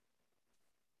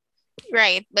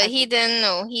 Right, but I he think. didn't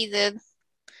know. He did.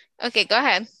 Okay, go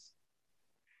ahead.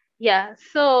 Yeah.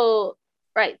 So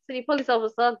right. So the police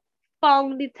officer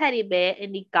found the teddy bear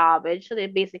in the garbage. So they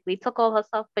basically took all her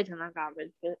stuff, put it in a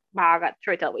garbage bag, and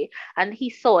threw it away. And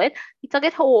he saw it. He took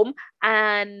it home,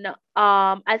 and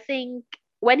I think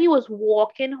when he was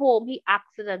walking home, he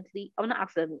accidentally, I'm not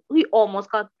accidentally, he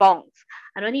almost got bounced.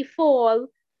 And when he fall,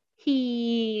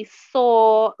 he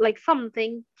saw like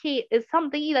something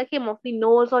either came off the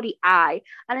nose or the eye,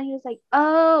 and then he was like,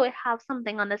 "Oh, I have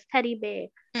something on this teddy bear."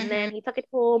 And Mm-hmm. then he took it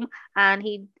home and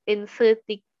he insert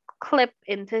the clip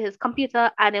into his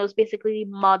computer, and it was basically the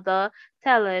mother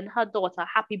telling her daughter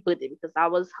happy birthday because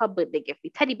that was her birthday gift, the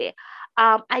teddy bear.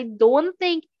 I don't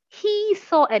think he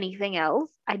saw anything else.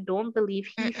 I don't believe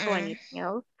he saw Mm-mm. anything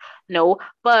else. No,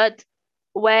 but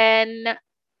when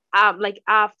like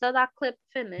after that clip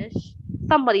finished,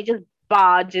 somebody just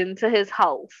barged into his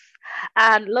house.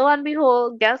 And lo and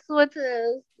behold, guess what it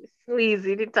is?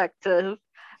 Sleazy detective.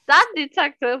 That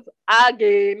detective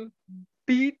again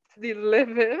beat the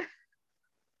living.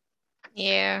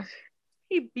 Yeah.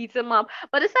 He beat him up.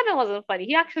 But this time it wasn't funny.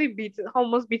 He actually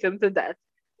almost beat him to death.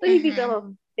 So he beat him Mm-hmm.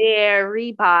 up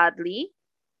very badly.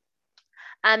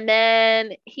 And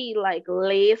then he like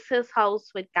laced his house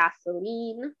with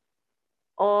gasoline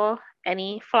or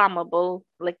any flammable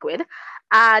liquid.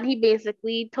 And he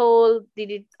basically told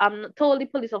the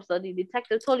police officer, the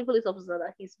detective told the police officer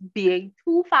that he's being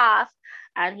too fast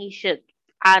and he should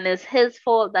and it's his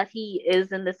fault that he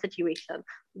is in this situation.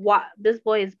 What this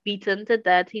boy is beaten to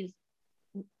death, he's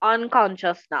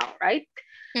unconscious now, right?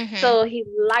 Mm-hmm. So he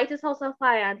light his house on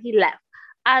fire and he left.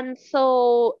 And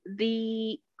so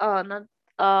the not,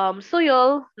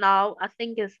 Soyol now I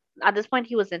think is at this point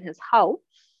he was in his house.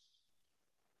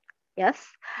 Yes.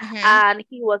 Mm-hmm. And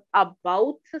he was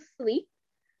about to sleep.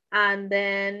 And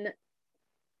then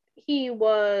he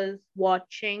was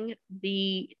watching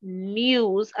the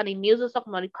news, and the news was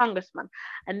talking about the congressman.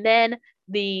 And then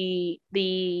the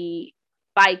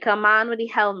biker man with the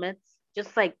helmets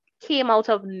just like came out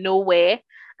of nowhere,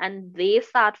 and they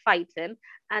start fighting.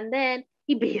 And then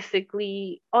he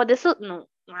basically, oh, this is no,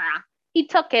 he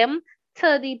took him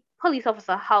to the police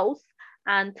officer house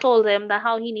and told him that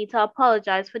how he need to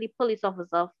apologize for the police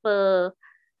officer for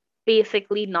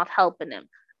basically not helping him.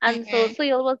 And so Mm-hmm.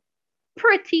 Soyol was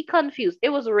pretty confused. It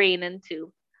was raining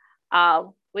too,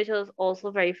 which was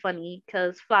also very funny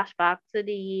because flashback to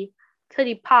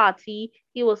the party,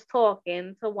 he was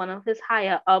talking to one of his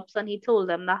higher ups and he told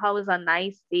them that how was a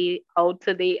nice day out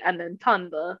today, and then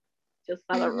thunder just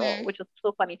fell around, Mm-hmm. which was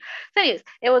so funny. So anyways,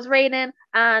 it was raining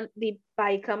and the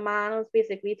biker man was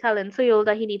basically telling Soyol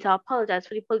that he need to apologize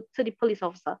for to the police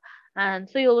officer. And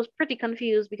Soyol was pretty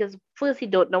confused because first he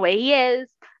don't know where he is.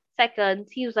 Second,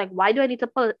 he was like, why do I need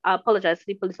to apologize to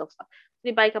the police officer?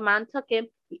 The biker man took him,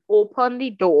 he opened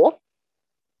the door,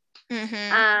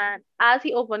 Mm-hmm. and as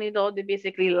he opened the door, they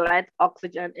basically let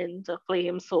oxygen into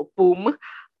flames. So boom.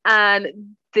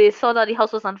 And they saw that the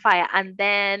house was on fire. And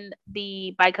then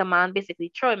the biker man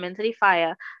basically threw him into the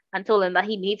fire and told him that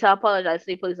he needs to apologize to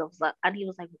the police officer. And he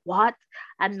was like, what?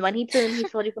 And when he turned, he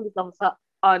saw the police officer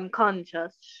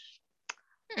unconscious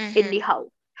in the Mm-hmm.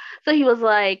 house. So he was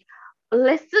like,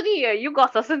 listen here, you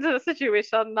got us into the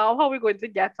situation. Now how are we going to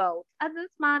get out? And this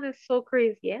man is so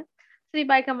crazy, yeah? So the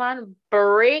biker man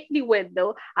break the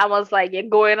window and was like, you're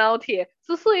going out here.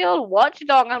 So Soyol watched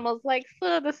down and was like,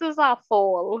 sir, this is our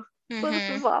fall. So this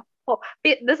Mm-hmm. is our fall.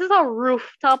 This is a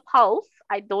rooftop house.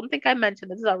 I don't think I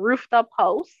mentioned this is a rooftop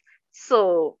house.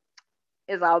 So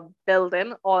is a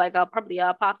building or like a probably an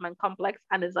apartment complex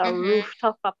and is a Mm-hmm.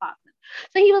 rooftop apartment.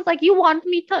 So he was like, you want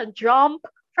me to jump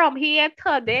from here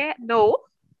to there? No.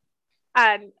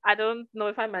 And I don't know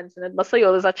if I mentioned it, but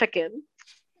Soyol is a chicken.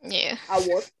 Yeah. I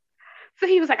was. So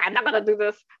he was like, I'm not gonna do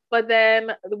this. But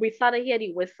then we started hearing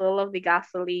the whistle of the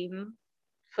gasoline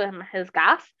from his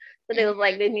gas. So they was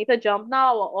like, they need to jump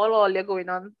now or all you're going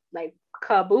on like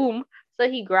kaboom. So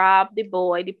he grabbed the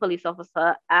boy, the police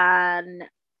officer, and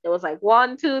it was like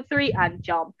 1, 2, 3 and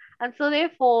jump. And so they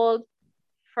fall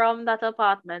from that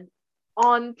apartment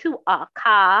onto a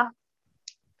car,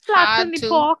 flatten Hard the to.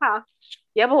 poor car.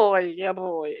 Yeah boy, yeah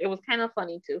boy. It was kind of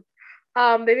funny too.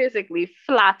 They basically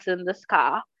flattened this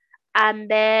car and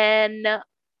then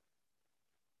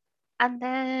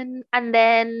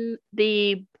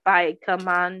the biker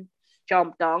man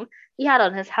jumped down. He had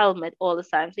on his helmet all the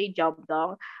time, so he jumped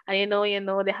down. And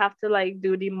they have to like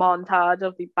do the montage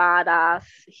of the badass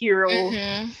hero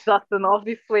Mm-hmm. dusting off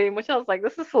the flame, which I was like,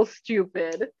 this is so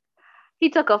stupid. He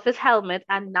took off his helmet,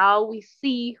 and now we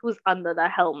see who's under the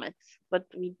helmet, but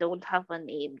we don't have a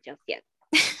name just yet.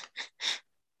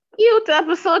 Cute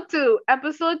episode two.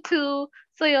 Episode two.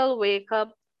 So you'll wake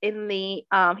up in the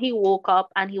he woke up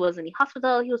and he was in the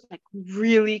hospital. He was like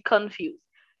really confused.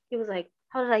 He was like,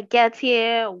 how did I get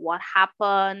here? What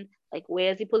happened? Like,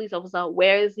 where's the police officer?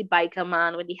 Where is the biker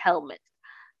man with the helmet?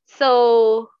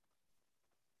 So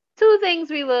two things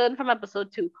we learned from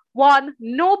episode two. One,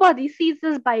 nobody sees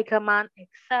this biker man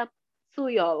except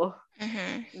Suyol.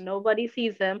 Mm-hmm. Nobody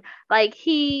sees him. Like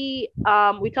we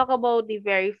talk about the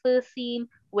very first scene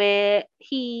where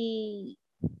it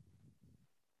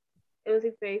was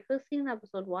the very first scene in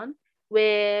episode one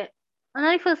where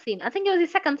not the first scene. I think it was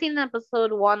the second scene in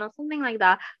episode one or something like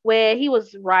that, where he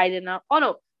was riding up. Oh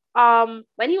no.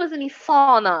 When he was in his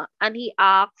sauna and he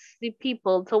asked the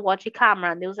people to watch the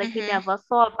camera and they was like he Mm-hmm. never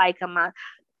saw a biker man.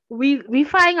 We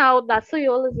find out that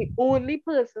Soyol is the only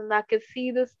person that could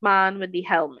see this man with the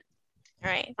helmet.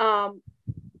 Right. Um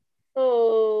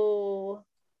so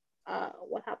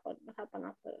what happened? What happened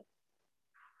after?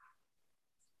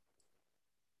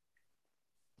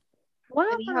 What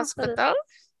In the happened after this? hospital?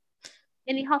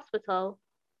 In the hospital.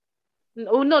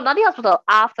 Oh no, not the hospital.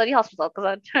 After the hospital, because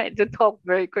I'm trying to talk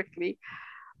very quickly.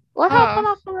 What Oh. happened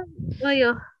after? Oh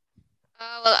yeah.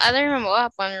 Well, I don't remember what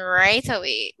happened right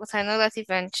away, but I know that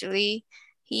eventually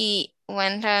he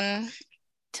went and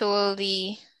told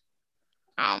the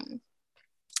um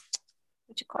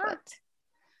what you call Ah, it?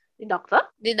 the doctor.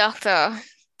 The doctor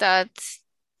that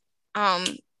um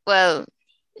well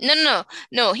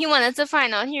no, he wanted to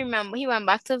find out. He went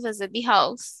back to visit the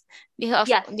house,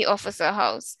 Yes. the officer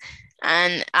house,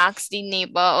 and asked the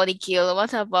neighbor or the girl or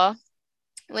whatever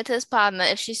with his partner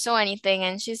if she saw anything,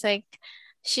 and she's like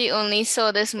she only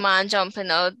saw this man jumping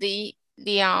out the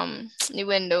the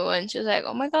window, and she was like,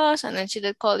 oh my gosh, and then she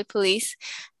did call the police,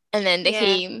 and then they Yeah.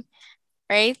 came,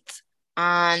 right?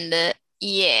 And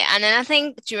yeah, and then I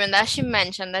think during that she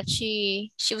mentioned that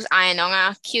she was eyeing on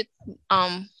a cute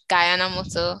guy on a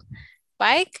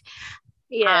motorbike,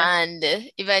 Yeah. and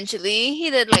eventually he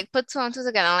did like put two and two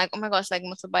together. I'm like, oh my gosh, like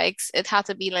motorbikes, it had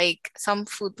to be like some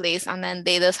food place, and then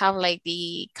they just have like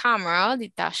the camera,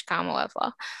 the dash cam or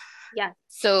whatever. Yes.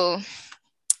 So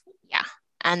yeah,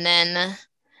 and then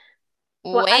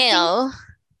Well, I think. well,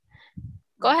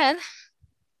 go ahead.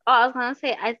 Oh, I was gonna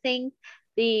say. I think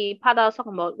the part I was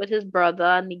talking about with his brother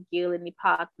and the girl in the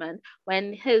apartment,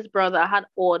 when his brother had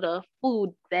ordered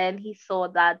food, then he saw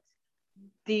that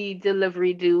the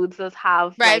delivery dudes just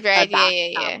have Right, like a right. Yeah, dash yeah,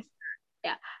 cam. yeah.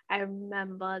 Yeah, I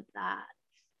remember that.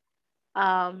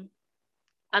 Um,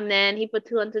 and then he put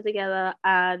two and two together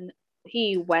and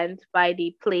he went by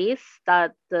the place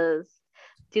that does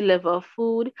deliver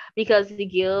food because the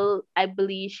girl, I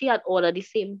believe she had ordered the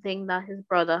same thing that his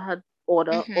brother had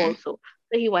ordered Mm-hmm. also.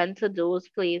 So he went to those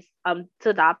place,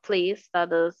 to that place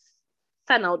that is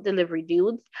send out delivery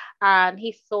dudes, and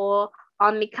he saw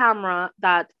on the camera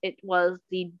that it was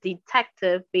the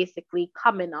detective basically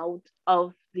coming out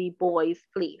of the boy's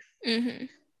place. Mm-hmm.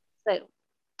 So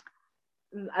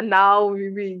and now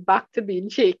we back to being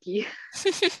shaky.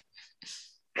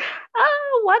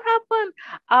 What happened?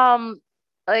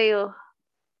 Ayo.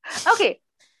 Okay,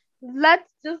 let's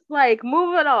just like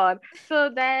move it on. So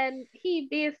then he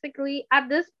basically at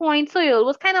this point Soyul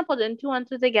was kind of putting two and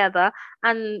two together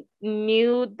and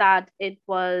knew that it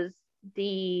was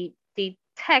the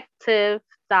detective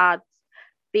that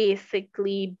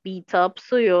basically beat up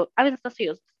Soyul. I mean, it's not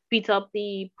Soyul, beat up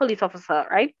the police officer,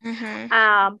 right? Mm-hmm.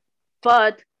 Um,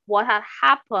 but what had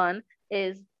happened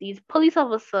is these police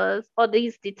officers or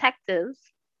these detectives,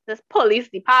 this police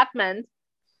department,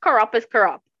 corrupt is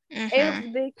corrupt. If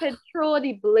Mm-hmm. they could throw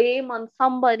the blame on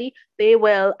somebody, they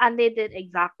will, and they did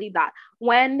exactly that.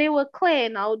 When they were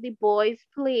clearing out the boy's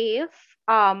place,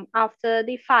 after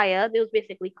the fire, they was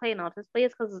basically clearing out his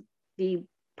place because the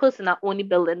person that owned the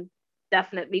building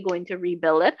definitely going to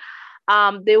rebuild it.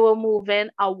 They were moving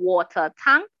a water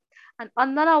tank, and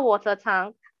under the water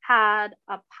tank had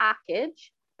a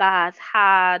package that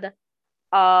had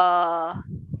a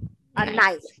knife.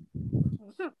 Nice.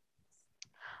 Mhm.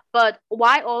 But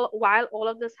while all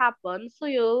of this happened,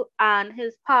 Soyul and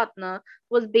his partner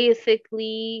was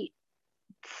basically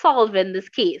solving this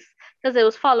case because they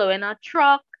was following a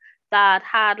truck that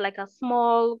had like a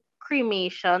small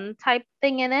cremation type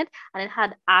thing in it, and it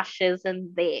had ashes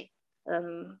in there.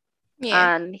 Um,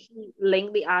 Yeah. and he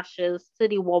linked the ashes to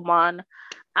the woman,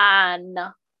 and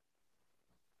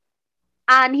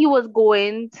he was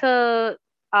going to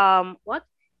what?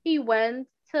 He went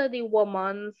to the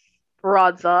woman's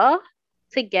brother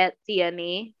to get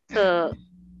DNA to Mm-hmm.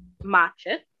 match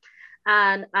it.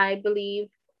 And I believe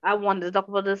I wanted to talk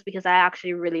about this because I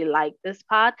actually really like this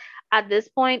part. At this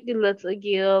point, the little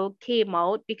girl came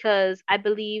out because I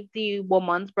believe the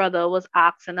woman's brother was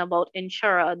asking about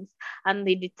insurance, and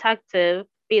the detective,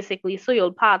 basically, so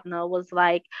your partner was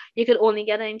like, you could only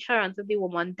get an insurance if the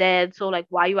woman dead. So like,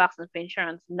 why are you asking for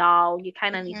insurance now? You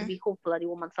kind of need to Mm-hmm. be hopeful that the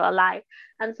woman's still alive.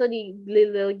 And so the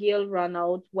little girl ran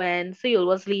out when Suyul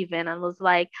was leaving and was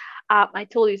like, I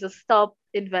told you to stop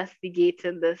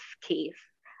investigating this case.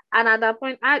 And at that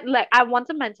point, I want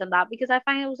to mention that because I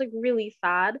find it was like really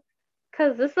sad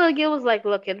because this little girl was like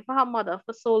looking for her mother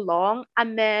for so long,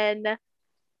 and then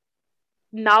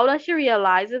now that she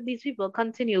realizes these people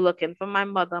continue looking for my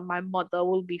mother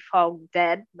will be found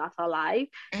dead, not alive.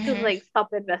 She was Mm-hmm. like, stop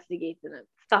investigating it,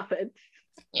 stop it.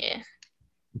 Yeah.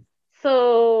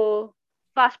 So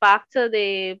flashback to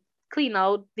the clean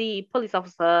out the police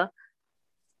officer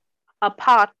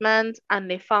apartment, and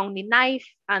they found the knife,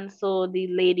 and so the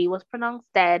lady was pronounced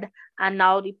dead, and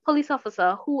now the police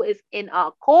officer who is in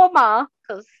a coma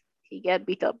because he get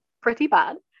beat up pretty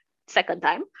bad second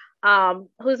time,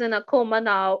 who's in a coma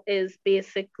now, is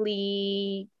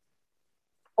basically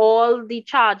all the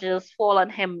charges fall on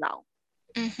him now.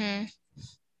 Mm-hmm.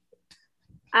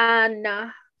 And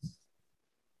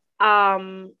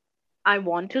um I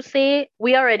want to say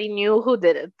we already knew who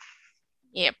did it.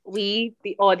 Yep. We,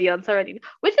 the audience, already,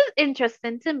 which is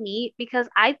interesting to me because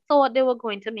I thought they were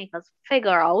going to make us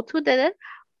figure out who did it,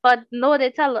 but no,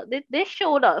 they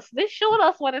showed us. They showed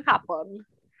us when it happened.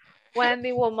 When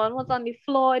the woman was on the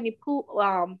floor in the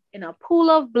pool, in a pool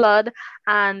of blood,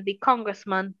 and the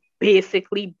congressman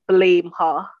basically blamed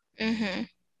her. Mm-hmm.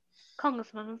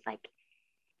 Congressman was like,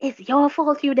 "It's your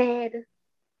fault you dead."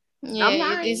 Yeah, I'm you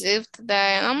lying. deserve to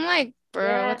die. And I'm like,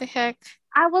 bro, what Yeah. the heck?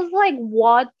 I was like,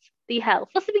 what the hell?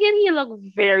 First to begin, he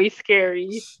looked very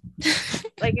scary.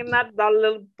 Like in that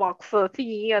little boxer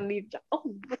thingy and the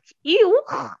oh ew.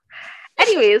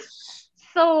 Anyways,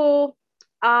 so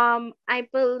I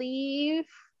believe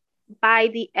by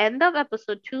the end of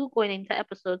episode 2 going into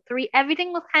episode 3,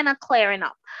 everything was kind of clearing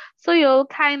up. So you'll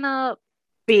kind of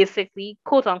basically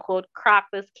quote unquote crack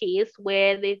this case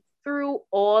where they threw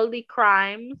all the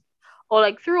crimes or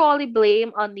like threw all the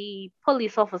blame on the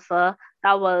police officer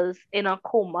that was in a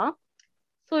coma.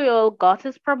 Suyol got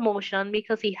his promotion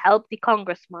because he helped the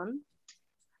congressman,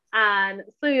 and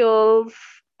Suyol's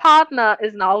partner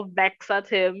is now vexed at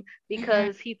him Mm-hmm.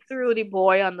 because he threw the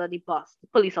boy under the bus, the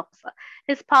police officer.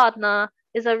 His partner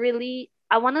is a really,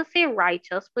 I want to say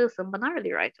righteous person, but not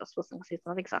really righteous person because he's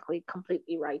not exactly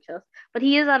completely righteous. But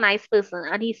he is a nice person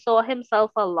and he saw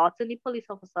himself a lot in the police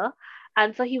officer.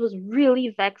 And so he was really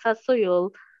vexed at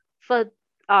Soyul for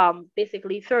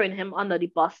basically throwing him under the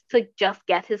bus to just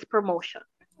get his promotion.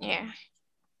 Yeah.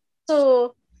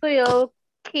 So Soyul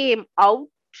came out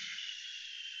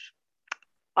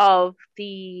of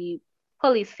the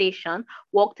police station,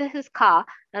 walked to his car,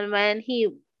 and when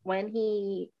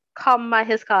he come by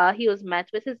his car, he was met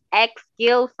with his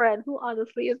ex-girlfriend, who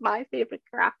honestly is my favorite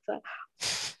character.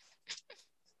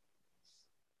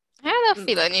 I had a Mm.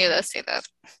 feeling you would say that.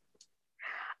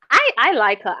 I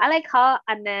like her. I like her,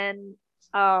 and then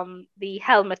the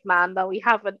helmet man that we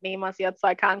haven't named us yet, so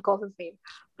I can't call his name.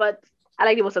 But I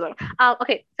like the most of them.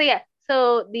 Okay, so yeah,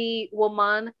 so the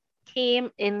woman came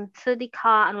into the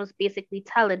car and was basically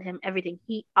telling him everything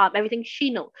she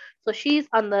knows. So she's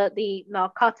under the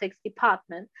narcotics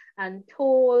department and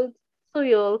told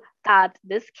Suyul that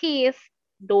this case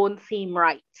don't seem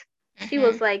right. She Mm-hmm.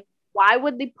 was like, why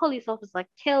would the police officer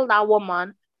kill that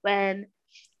woman when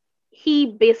he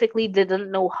basically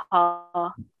didn't know her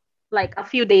like a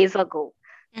few days ago?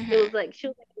 It was Mm-hmm. like she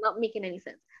was like not making any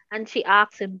sense. And she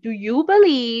asked him, "Do you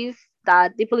believe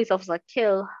that the police officer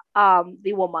killed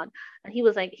the woman?" And he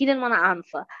was like, he didn't want to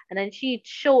answer. And then she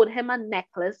showed him a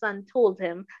necklace and told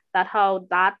him that how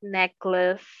that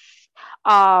necklace,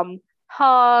 um,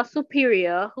 her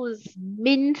superior, who's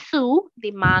Min Soo,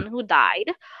 the man who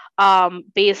died,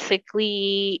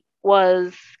 basically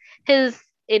was his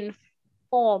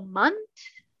informant.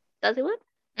 Does it work?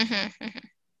 Mm-hmm.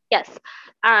 Yes.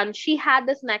 And she had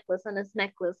this necklace, and this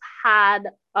necklace had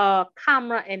a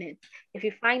camera in it. If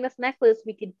you find this necklace,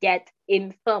 we could get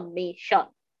information.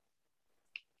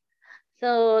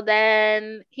 So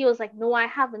then he was like, "No, I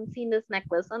haven't seen this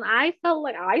necklace." And I felt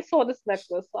like I saw this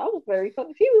necklace, so I was very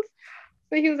confused.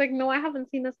 So he was like, "No, I haven't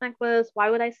seen this necklace. Why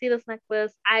would I see this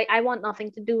necklace? I want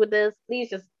nothing to do with this. Please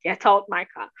just get out my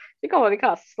car." She come out the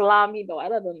car, slam me door. I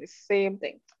done the same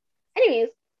thing. Anyways,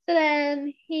 so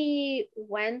then he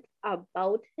went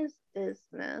about his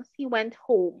business. He went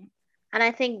home. And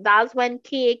I think that's when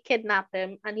Kay kidnapped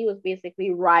him and he was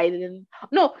basically riding.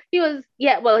 No, he was,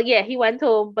 yeah, well, yeah, he went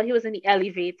home, but he was in the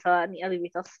elevator and the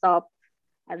elevator stopped.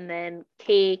 And then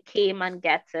Kay came and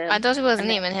get I him. thought he was And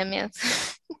then naming him yet.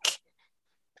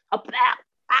 up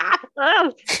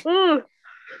there.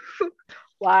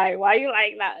 Why you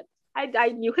like that? I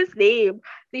knew his name.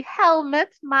 The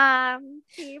helmet man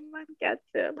came and get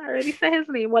him. I already said his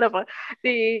name, whatever.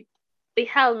 The the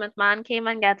helmet man came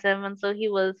and get him, and so he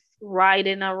was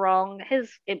riding around his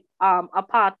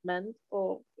apartment,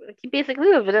 or he basically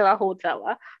lived in a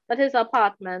hotel, but his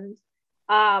apartment.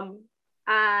 Um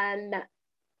and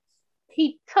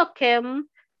he took him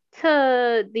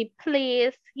to the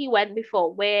place he went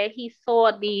before where he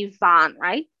saw the van,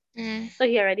 right? Mm. So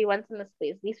he already went in this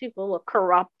place. These people were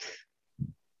corrupt.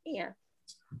 Yeah.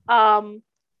 Um,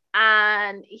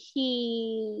 and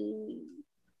he,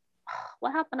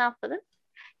 what happened after this?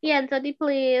 He entered the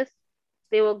place.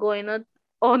 They were going to,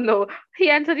 oh no, he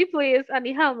entered the place and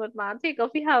the helmet man take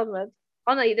off the helmet.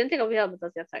 Oh no, he didn't take off the helmet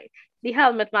as yet, sorry. The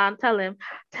helmet man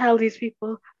tell these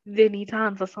people they need to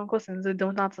answer some questions. They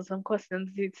don't answer some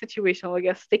questions, the situation will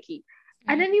get sticky.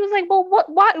 And Mm. then he was like, "But what?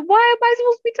 Why am I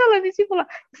supposed to be telling these people?"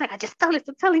 He's like, "I just tell it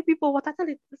to telling people what I tell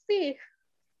it to say."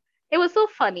 It was so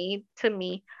funny to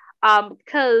me.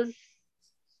 Because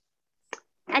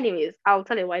anyways, I'll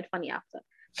tell you why it's funny after.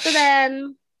 So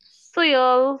then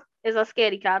Suyol is a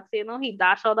scaredy cat, so he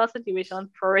dashed out that situation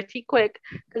pretty quick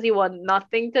because he want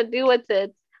nothing to do with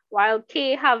it. While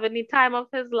Kay having the time of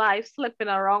his life slipping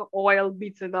around oil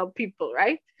beating up people,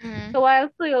 right? Mm. So while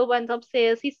Suyol went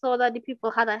upstairs, he saw that the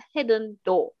people had a hidden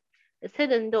door. This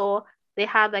hidden door, they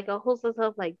had like a whole sort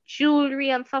of like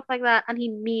jewelry and stuff like that, and he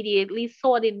immediately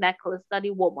saw the necklace that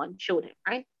the woman showed him,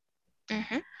 right?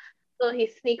 Mm-hmm. So he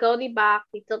sneaked out the back,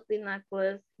 he took the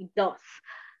necklace, he does.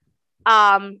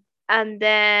 Um, and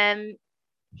then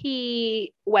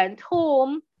he went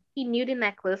home. He knew the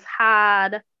necklace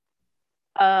had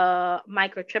a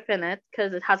microchip in it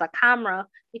because it has a camera.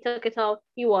 He took it out,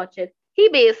 he watched it. He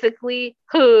basically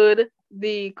heard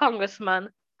the congressman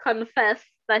confess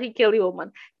that he killed the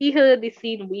woman. He heard the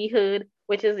scene we heard,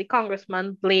 which is the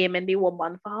congressman blaming the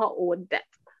woman for her own death,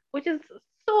 which is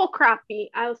so crappy.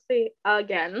 I'll say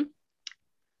again.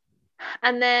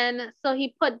 And then so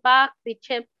he put back the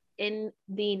chip in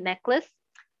the necklace.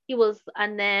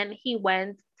 And then he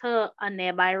went to a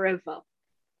nearby river.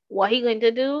 What he going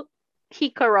to do? He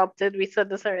corrupted. We said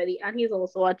this already, and he's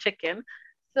also a chicken.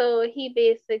 So he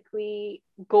basically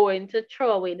going to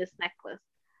throw away this necklace.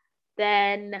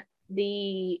 Then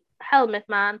the helmet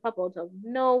man pop out of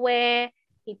nowhere.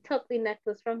 He took the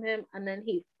necklace from him and then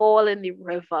he fall in the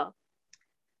river.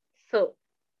 So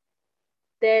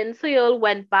then Suyol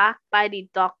went back by the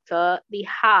doctor, the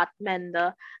heart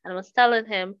mender, and was telling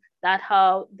him that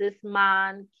how this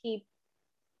man keep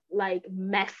like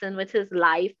messing with his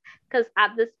life because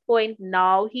at this point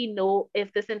now he know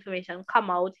if this information come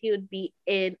out he would be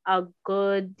in a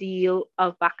good deal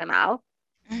of bacchanal.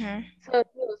 Mm-hmm. So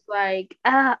he was like,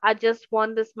 I just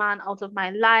want this man out of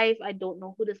my life. I don't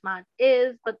know who this man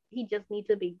is, but he just needs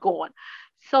to be gone.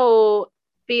 So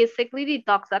basically, the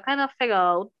doctor kind of figured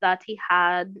out that he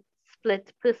had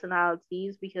split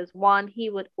personalities because one,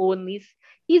 he's the only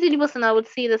person I would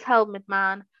see this helmet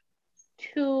man.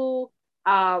 Two,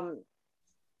 um,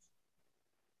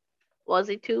 was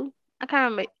it two? I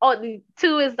can't remember. Oh, the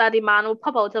two is that the man will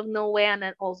pop out of nowhere and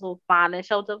then also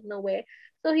vanish out of nowhere.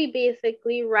 So he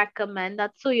basically recommend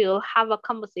that Suyul have a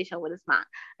conversation with this man.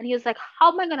 And he was like,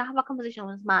 how am I gonna have a conversation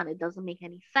with this man? It doesn't make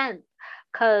any sense.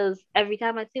 Cause every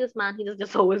time I see this man, he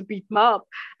just always beat me up.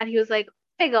 And he was like,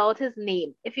 figure out his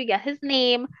name. If you get his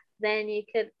name, then you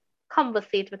could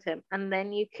conversate with him and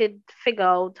then you could figure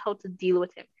out how to deal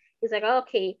with him. He's like,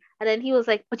 okay. And then he was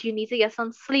like, but you need to get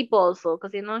some sleep also,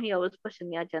 because you know he always pushing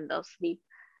the agenda of sleep.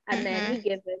 And then Mm-hmm. he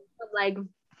gave him some like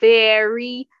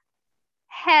very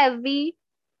heavy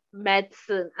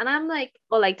medicine. And I'm like,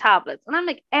 or like tablets. And I'm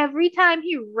like, every time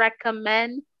he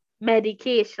recommend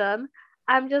medication,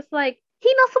 I'm just like,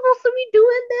 he not supposed to be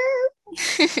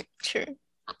doing this. True.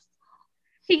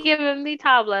 He gave him the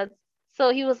tablets.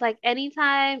 So he was like,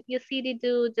 anytime you see the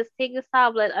dude, just take this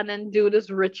tablet and then do this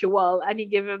ritual. And he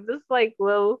gave him this like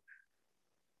little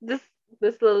this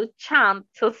this little chant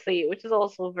to say, which is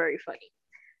also very funny.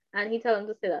 And he told him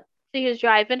to say that. So he was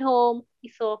driving home. He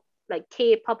saw like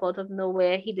Kay pop out of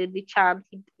nowhere. He did the chant.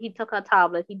 He took a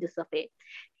tablet. He disappeared.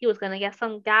 He was gonna get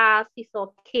some gas. He saw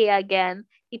Kay again.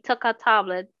 He took a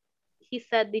tablet. He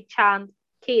said the chant.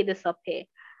 Kay disappeared.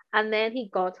 And then he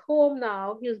got home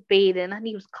now. He was bathing and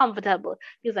he was comfortable.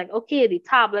 He was like, okay, the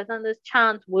tablet and this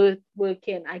chant were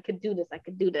working. I could do this. I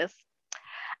could do this.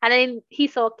 And then he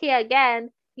saw Kay again.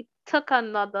 He took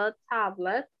another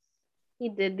tablet. He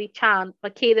did the chant,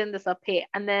 but Kay didn't disappear.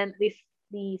 And then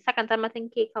the second time I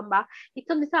think Kay come back, he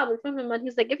took the tablet from him and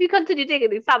he's like, if you continue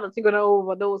taking these tablets, you're gonna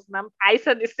overdose. And I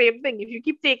said the same thing. If you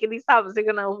keep taking these tablets, you're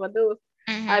gonna overdose.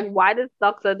 Mm-hmm. And why this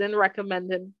doctor didn't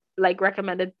recommend him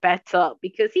recommended better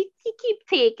because he keep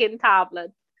taking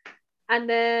tablets. And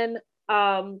then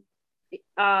um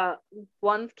uh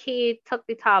once Kate took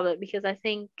the tablet because I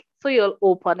think so you'll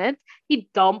open it. He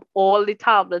dumped all the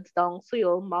tablets down so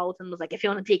your mouth and was like, if you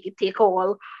want to take it, take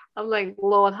all. I'm like,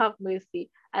 Lord have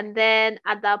mercy. And then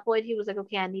at that point he was like,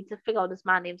 okay, I need to figure out this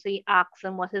man name. So he asked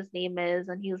him what his name is,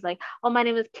 and he was like, oh, my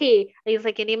name is K. And he's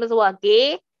like, your name is what?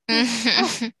 Gay? He was like,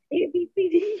 oh, A B C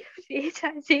D E F G H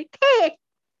I J K.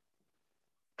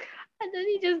 And then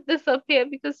he just disappeared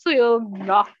because Suyol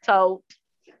knocked out.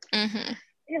 Mm-hmm.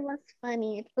 It was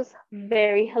funny. It was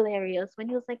very hilarious when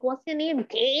he was like, "What's your name,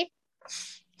 Gay?"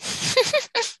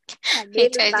 My name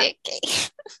is not.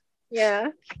 HIJK. Yeah.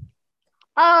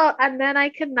 Oh, and then I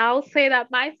can now say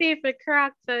that my favorite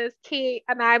character is Kay,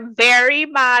 and I'm very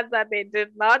mad that they did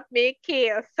not make Kay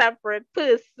a separate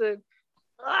person.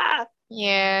 Ah, ugh,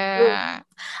 Yeah.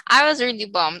 I was really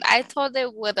bummed. I thought they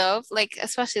would have, like,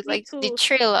 especially me like the too.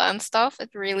 trailer and stuff. They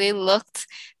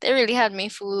really had me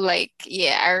fool. Like,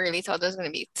 yeah, I really thought there's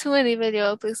gonna be two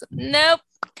individual people. Nope.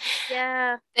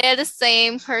 Yeah, They're the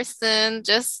same person,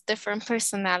 just different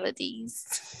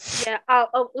personalities. yeah.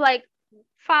 Like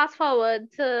fast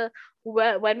forward to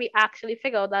when we actually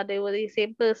figured out that they were the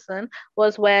same person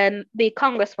was when the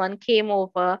congressman came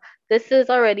over. This is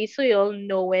already Suyol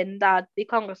knowing that the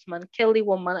congressman killed the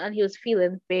woman and he was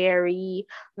feeling very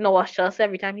nauseous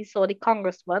every time he saw the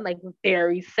congressman, like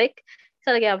very sick. He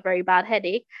started getting a very bad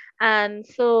headache. And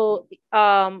so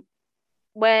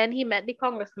when he met the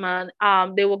congressman,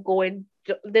 they were going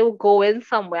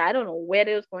somewhere. I don't know where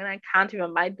they was going. I can't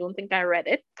remember. I don't think I read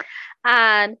it.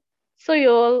 And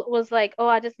Soyol was like, "Oh,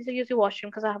 I just need to use the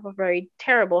washroom because I have a very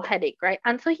terrible headache, right?"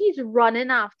 And so he's running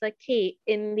after Kate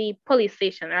in the police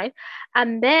station, right?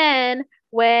 And then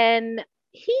when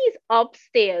he's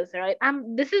upstairs, right?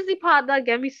 This is the part that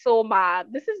get me so mad.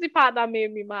 This is the part that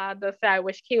made me mad that say I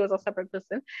wish Kay was a separate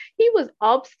person. He was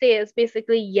upstairs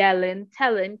basically yelling,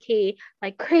 telling Kay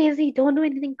like crazy, don't do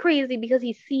anything crazy because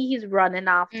he see he's running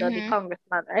after the Mm-hmm.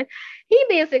 congressman, right? He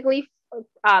basically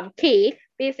Kay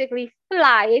basically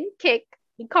fly and kick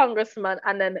the congressman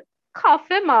and then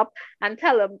cuff him up and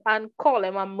tell him and call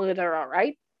him a murderer,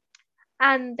 right?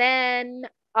 And then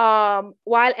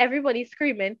while everybody's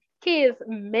screaming, Kay is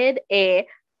mid-air.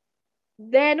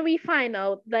 Then we find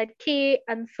out that Kay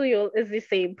and Suyul is the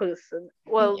same person.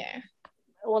 Yeah.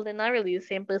 Well, they're not really the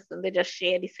same person. They just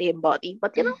share the same body.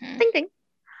 But Mm-hmm. ding ding.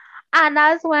 And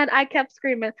that's when I kept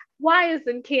screaming, why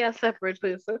isn't Kay a separate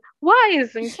person? Why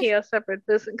isn't Kay a separate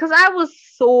person? Because I was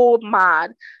so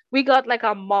mad. We got like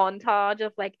a montage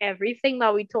of like everything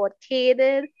that we thought Kay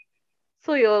did,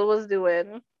 Suyul was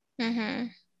doing. Mm-hmm.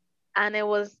 And it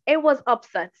was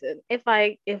upsetting. If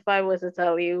I was to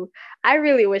tell you, I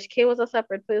really wish Kay was a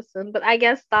separate person, but I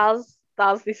guess that's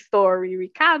the story. We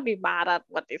can't be mad at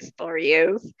what the story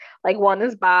is. Like one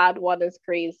is bad, one is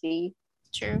crazy.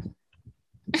 True.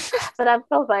 But I'm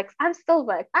still vexed. I'm still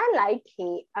vexed. I like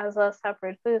Kate as a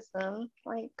separate person.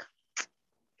 Like,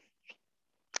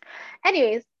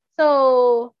 anyways,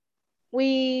 so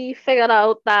we figured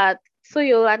out that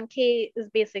Suyul and Kate is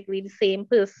basically the same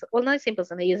person. Well, not the same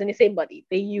person. They're using the same body.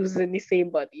 They're using the same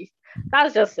body.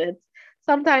 That's just it.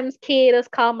 Sometimes Kate does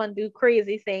come and do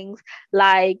crazy things,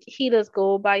 like he does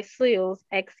go by Suyul's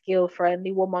ex-girlfriend,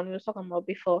 the woman we were talking about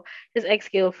before, his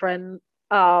ex-girlfriend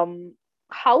um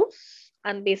house,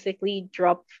 and basically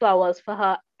drop flowers for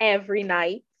her every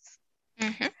night.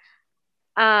 Mm-hmm.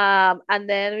 And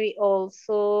then we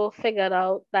also figured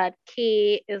out that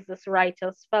K is this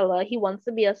righteous fella. He wants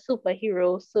to be a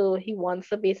superhero, so he wants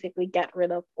to basically get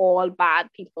rid of all bad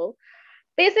people.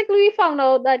 Basically, we found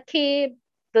out that K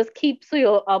just keeps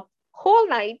Suyo up whole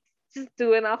night, just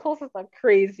doing a whole sort of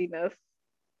craziness.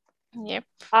 Yep.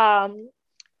 Um,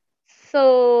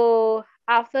 so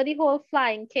after the whole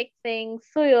flying kick thing,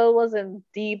 Suyol was in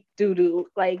deep doo doo,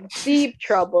 like deep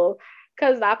trouble.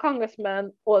 Cause that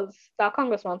congressman,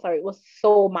 sorry, was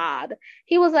so mad.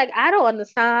 He was like, I don't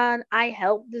understand. I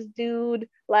helped this dude.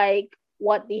 Like,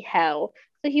 what the hell?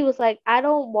 So he was like, I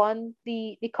don't want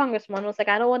the congressman was like,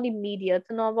 I don't want the media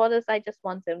to know about this. I just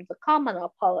want him to come and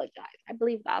apologize. I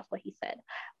believe that's what he said.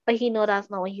 But he know that's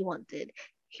not what he wanted.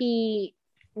 He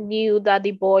knew that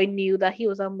the boy knew that he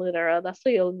was a murderer, that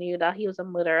Soil knew that he was a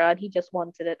murderer, and he just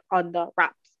wanted it under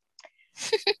wraps.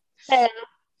 Uh,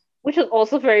 which was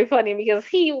also very funny because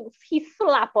he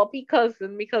slapped up his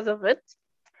cousin because of it.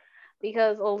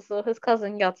 Because also his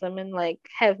cousin got him in like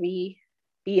heavy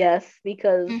BS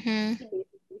because Mm-hmm. he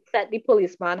basically set the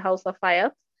policeman house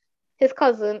afire. His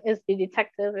cousin is the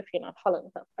detective, if you're not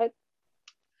following him, right?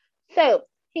 So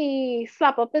he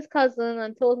slapped up his cousin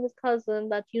and told his cousin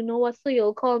that you know what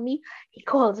Soil called me? He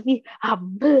calls me a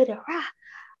murderer, a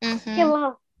Mm-hmm.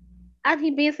 killer. And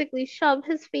he basically shoved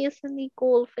his face in the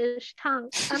goldfish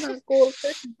tank and a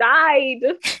goldfish died.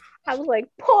 I was like,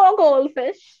 poor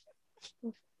goldfish.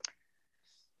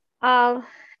 Um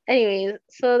anyways,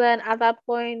 so then at that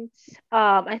point,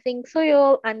 I think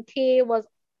Soyol and Kay was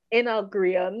in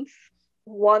agreement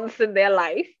once in their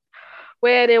life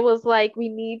where it was like we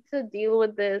need to deal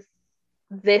with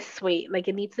this way. Like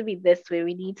it needs to be this way.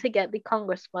 We need to get the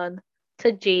congressman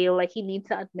to jail. Like he needs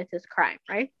to admit his crime,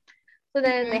 right? So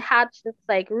then they Mm-hmm. hatched this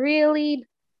like really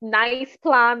nice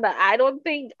plan that I don't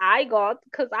think I got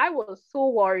because I was so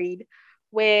worried.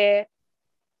 Where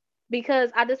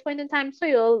because at this point in time,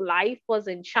 Soyol life was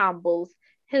in shambles.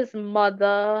 His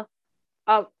mother,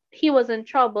 he was in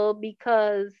trouble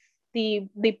because the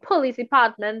police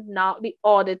department now the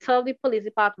auditor of the police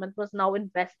department was now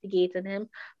investigating him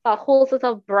for a whole sort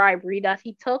of bribery that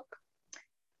he took.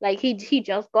 Like he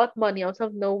just got money out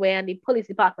of nowhere, and the police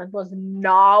department was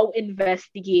now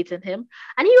investigating him,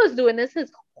 and he was doing this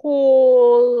his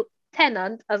whole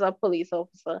tenant as a police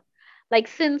officer. Like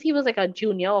since he was like a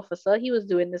junior officer, he was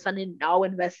doing this, and they now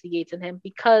investigating him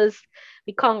because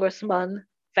the congressman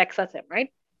vexed at him, right?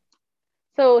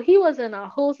 So he was in a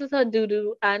whole set of doo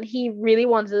doo, and he really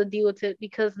wanted to deal with it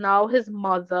because now his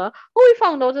mother, who we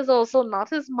found out is also not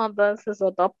his mother, it's his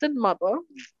adopted mother.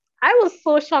 I was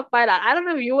so shocked by that. I don't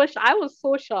know if you were. I was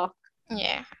so shocked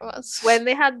Yeah, it was. when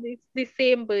they had the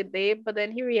same birthday, but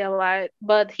then he realized,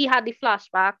 but he had the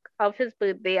flashback of his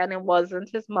birthday, and it wasn't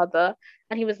his mother,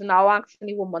 and he was now asking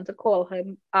the woman to call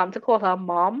her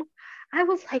mom. I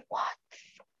was like, what?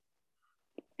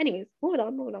 Anyways, moving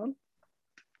on.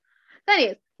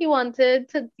 Anyways, he wanted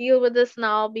to deal with this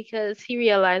now because he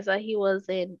realized that he was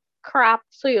in crap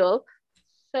soil.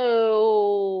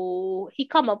 So he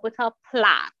come up with a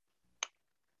plan.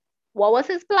 What was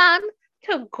his plan?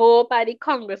 To go by the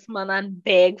congressman and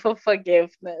beg for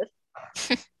forgiveness.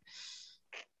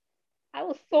 I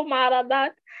was so mad at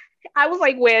that. I was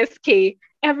like, where's Kay?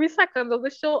 Every second of the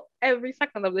show,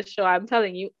 I'm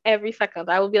telling you, every second,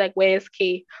 I will be like, where's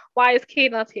Kay? Why is Kay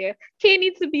not here? Kay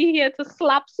needs to be here to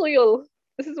slap Soil.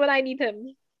 This is when I need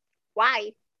him.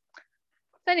 Why?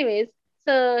 So anyways,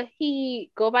 So he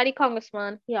go by the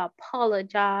congressman, he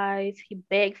apologized, he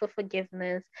begged for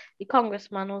forgiveness. The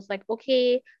congressman was like,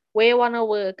 okay, where you wanna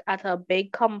work at a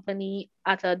big company,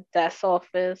 at a desk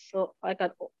office, so like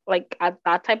at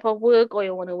that type of work, or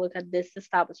you wanna work at this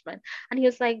establishment? And he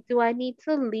was like, do I need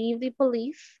to leave the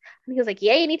police? And he was like,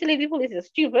 yeah, you need to leave the police. You're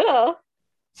stupid, huh?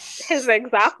 His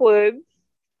exact words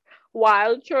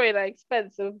while throwing an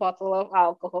expensive bottle of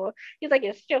alcohol. He's like,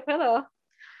 you're stupid, huh?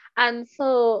 And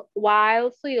so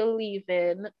while so you're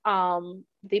leaving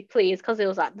the place, because it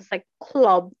was at this like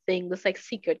club thing, this like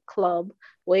secret club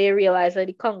where you realize that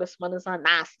the congressman is a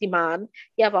nasty man.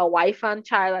 He have a wife and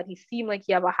child and he seemed like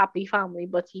he have a happy family,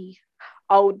 but he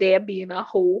out there being a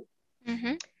hoe.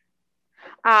 Mm-hmm.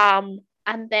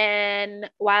 And then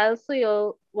while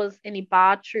Suyol was in the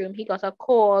bathroom, he got a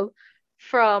call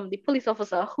from the police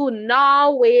officer who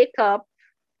now wake up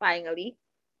finally.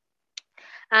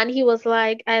 And he was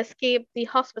like, I escaped the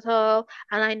hospital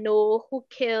and I know who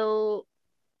killed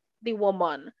the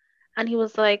woman. And he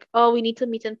was like, oh, we need to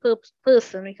meet in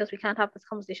person because we can't have this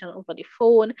conversation over the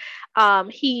phone.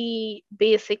 He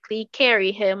basically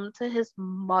carried him to his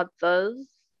mother's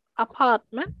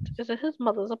apartment. Is it his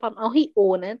mother's apartment? Oh, he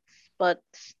owned it, but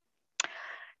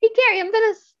he carried him to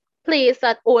this place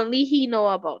that only he know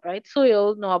about, right?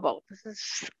 Suyol know about. This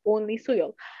is only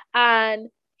Suyol. And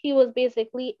he was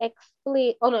basically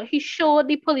explain oh no, he showed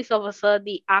the police officer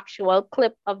the actual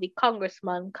clip of the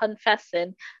congressman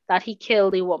confessing that he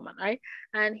killed a woman, right?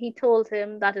 And he told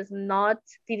him that is not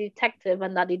the detective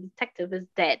and that the detective is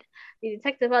dead. The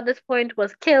detective at this point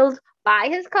was killed by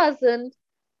his cousin,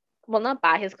 well, not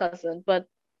by his cousin, but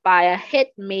by a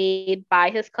hit made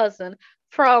by his cousin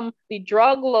from the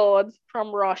drug lords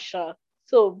from Russia.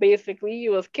 So basically, he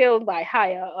was killed by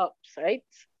higher ups, right?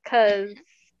 Because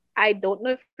I don't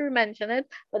know if you mentioned it,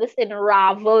 but it's in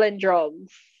Ravel and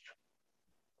drugs.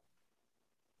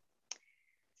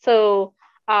 So,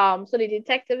 so the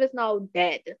detective is now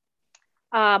dead.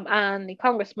 And the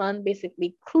congressman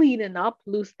basically cleaning up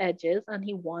loose edges, and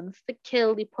he wants to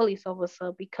kill the police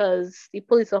officer because the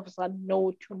police officer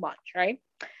know too much, right?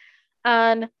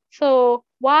 And so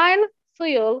while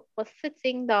Suyul was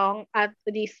sitting down at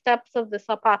the steps of this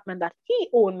apartment that he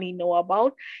only know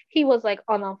about, he was like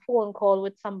on a phone call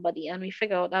with somebody, and we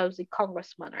figured out that was the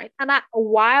congressman, right? And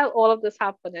while all of this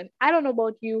happening, I don't know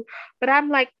about you, but I'm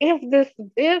like, if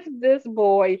this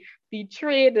boy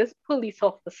betrayed this police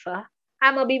officer,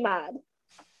 I'm gonna be mad.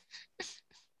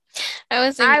 I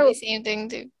was thinking I the same thing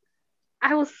too.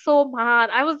 I was so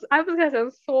mad. I was getting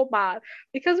so mad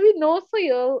because we know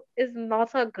Soyul is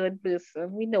not a good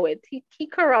person. We know it. He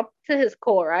corrupt to his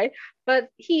core, right? But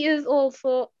he is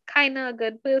also kind of a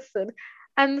good person.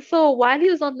 And so while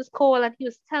he was on this call and he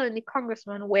was telling the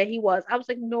congressman where he was, I was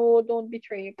like, no, don't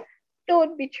betray him.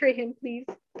 Don't betray him, please.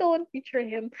 Don't betray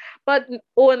him. But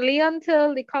only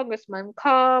until the congressman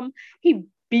come, he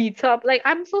beat up. Like,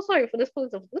 I'm so sorry for this police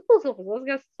officer. This police officer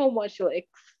gets so much like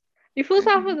the first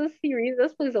half of Mm-hmm. the series,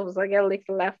 this police officer get licked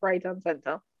left, right, and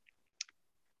center.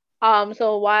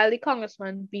 So while the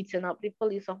congressman beating up the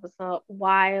police officer,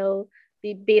 while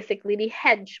the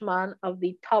henchman of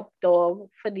the top dog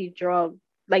for the drug,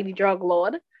 like the drug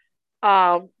lord,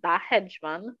 that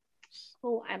henchman,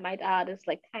 who I might add is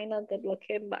like kind of good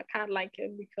looking, but I can't like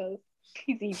him because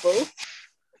he's evil.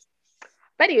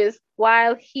 But anyways,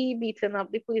 while he beating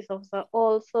up the police officer,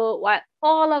 also while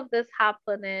all of this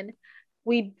happening,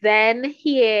 we then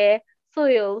hear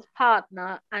Soyul's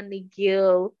partner and the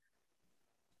girl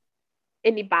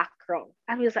in the background.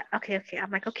 And we was like, okay, okay. I'm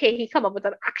like, okay, he come up with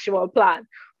an actual plan.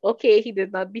 Okay, he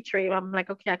did not betray him. I'm like,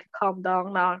 okay, I can calm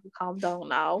down now. I can calm down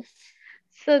now.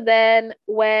 So then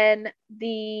when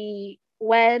the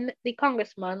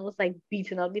congressman was like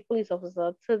beating up the police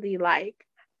officer to the like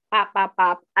pap pap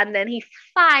pap, and then he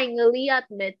finally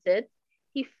admitted,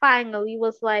 he finally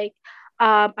was like,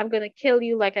 I'm gonna kill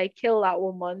you like I killed that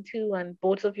woman too, and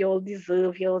both of you all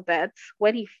deserve your death.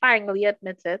 When he finally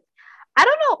admitted, I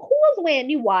don't know who was wearing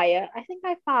the wire. I think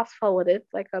I fast forwarded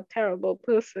like a terrible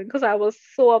person because I was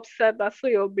so upset that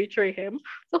Soyo betrayed him.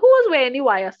 So who was wearing the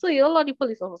wire? Soyo or the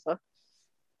police officer?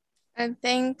 I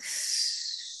think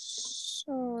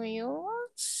so.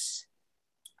 Yours?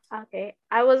 Okay,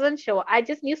 I wasn't sure. I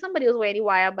just knew somebody was wearing the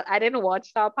wire, but I didn't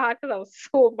watch that part because I was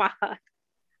so mad.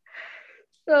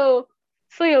 So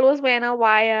Soil was wearing a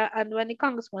wire, and when the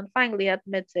congressman finally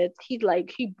admitted, he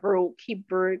broke,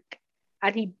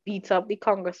 and he beat up the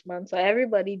congressman. So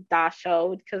everybody dash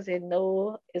out because they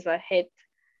know it's a hit,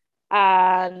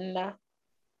 and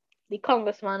the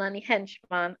congressman and the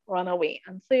henchman run away,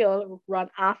 and Soil run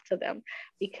after them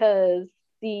because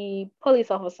the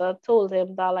police officer told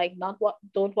him that like not what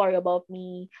don't worry about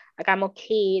me, like I'm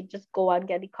okay, just go and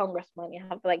get the congressman. You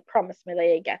have to like promise me that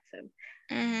you get him.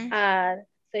 Mm-hmm. And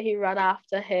so he ran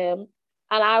after him,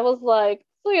 and I was like,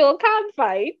 so you can't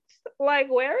fight? Like,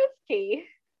 where is Kay?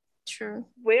 True.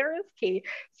 Where is Kay?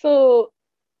 So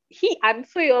he and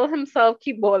Suyol himself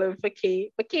keep balling for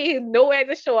Kay, but Kay is nowhere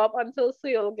to show up until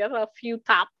Suyol gets a few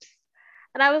taps.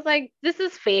 And I was like, this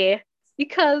is fair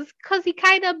because he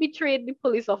kind of betrayed the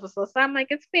police officer. So I'm like,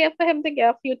 it's fair for him to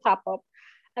get a few tap up.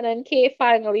 And then Kay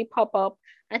finally pop up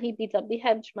and he beat up the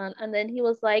henchman. And then he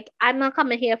was like, I'm not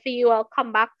coming here for you. I'll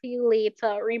come back for you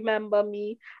later. Remember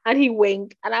me. And he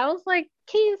winked. And I was like,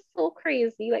 Kay is so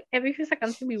crazy. Like every few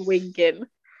seconds he be winking.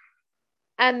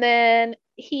 And then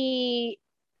they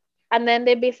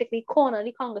basically cornered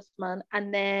the congressman.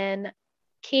 And then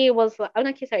Kay was like, oh,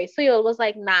 no, Kay, sorry. Suyol was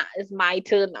like, nah, it's my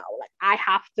turn now. Like, I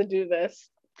have to do this.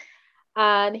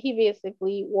 And he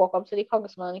basically walked up to the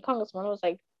congressman. And the congressman was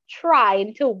like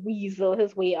trying to weasel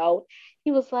his way out.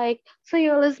 He was like,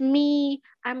 Suyol is me.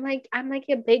 I'm like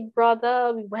your big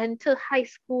brother. We went to high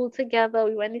school together.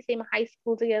 We went to the same high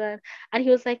school together. And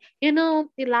he was like, the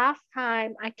last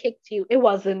time I kicked you, it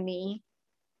wasn't me.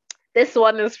 This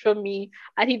one is from me.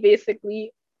 And he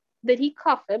basically, did he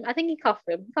cuff him? I think he cuffed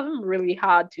him. He cuffed him really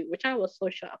hard too, which I was so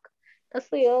shocked. That's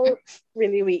Leo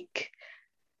really weak.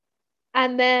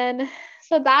 And then,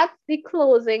 so that's the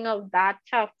closing of that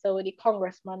chapter with the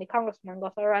congressman. The congressman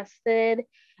got arrested.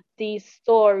 The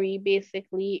story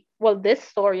basically, well, this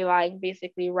storyline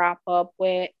basically wrap up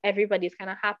where everybody's kind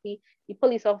of happy. The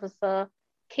police officer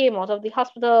came out of the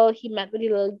hospital. He met with the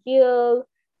little girl.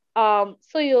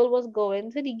 Soyul was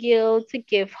going to the girl to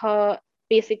give her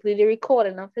basically the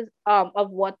recording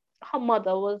of what her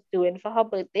mother was doing for her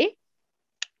birthday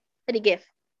for the gift.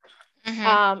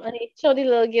 Mm-hmm. And he showed the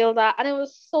little girl that, and it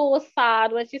was so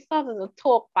sad when she started to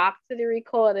talk back to the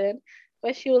recording,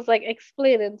 where she was like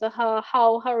explaining to her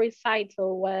how her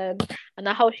recital went and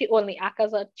how she only acted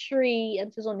as a tree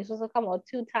and she's only supposed to come out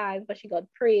 2 times, but she got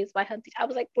praised by her teacher. I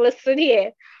was like, listen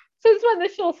here, since when the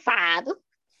show's sad,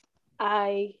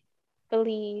 I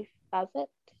believe that's it.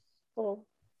 So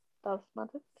that's not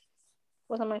it.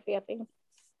 Wasn't my favorite thing.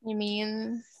 You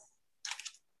mean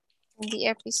the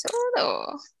episode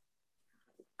or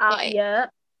like? Yeah.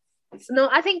 No,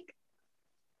 I think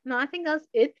that's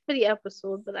it for the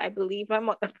episode, but I believe I'm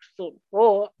on episode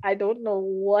 4. I don't know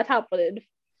what happened in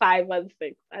 5 and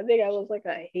 6. I think I was like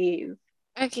a haze.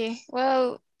 Okay,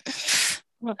 well,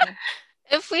 Mhm.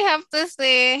 if we have to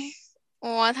say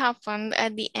what happened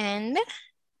at the end,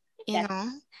 you Yes.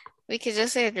 know, we could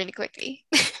just say it really quickly.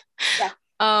 Yes.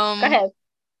 Go Um, ahead.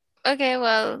 okay,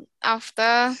 well,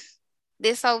 after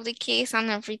they solved the case and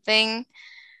everything,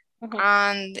 Mhm.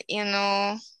 and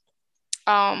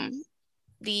um,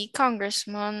 the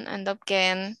congressman ended up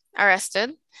getting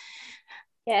arrested,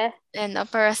 Yeah. end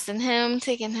up arresting him,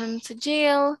 taking him to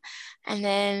jail, and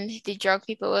then the drug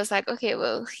people was like, okay,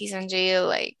 well, he's in jail,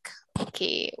 like,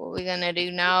 okay, what we gonna do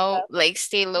now? Yeah. Like,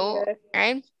 stay low, Yeah.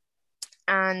 right?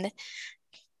 And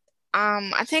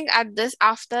I think at this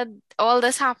after all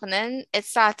this happening, it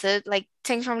started like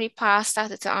things from the past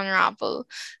started to unravel.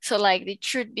 So like the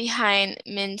truth behind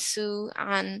Minsu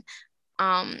and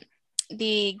um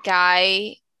the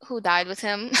guy who died with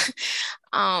him.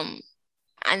 Um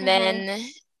and Mhm. then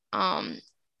um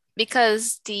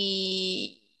because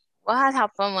the what had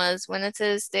happened was when it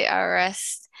is they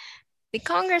arrest the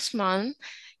congressman,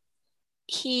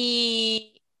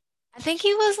 he I think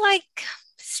he was like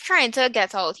trying to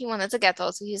get out. He wanted to get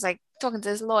out. So he's like talking to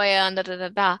his lawyer and da da da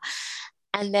da.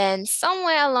 And then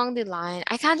somewhere along the line,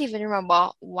 I can't even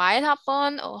remember why it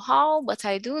happened or how, but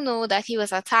I do know that he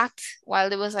was attacked while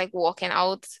they was like walking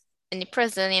out in the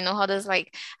prison. You know how there's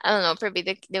like, I don't know,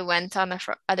 probably they went on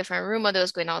a different room or they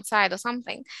was going outside or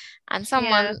something. And Yeah.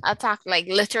 someone attacked, like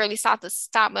literally started to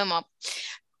stab him up.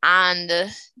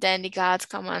 And then the guards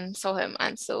come and saw him.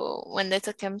 And so when they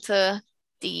took him to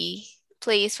the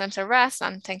place for him to rest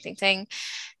and ting,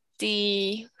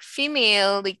 the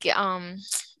female, his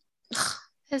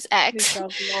The ex,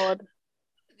 drug lord.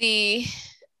 the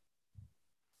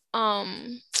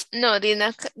um no,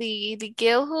 the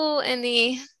girl who in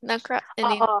the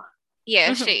Oh.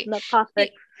 yeah, Mhm. she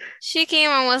Narcotics. she came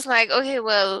and was like, okay,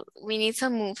 well, we need to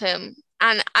move him.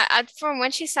 And from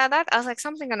when she said that, I was like,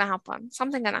 something gonna happen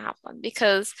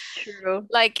because True.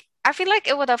 like I feel like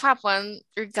it would have happened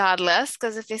regardless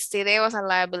because if you stay there it was a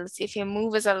liability, if you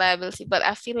move is a liability, but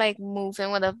I feel like moving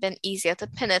would have been easier to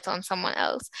pin it on someone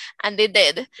else, and they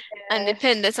did, and they Yeah.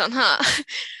 pinned it on her.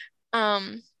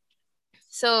 Um,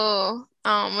 so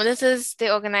when it is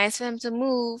they organized for him to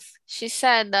move, she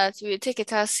said that we would take it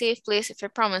to a safe place if you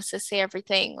promise to say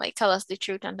everything, like tell us the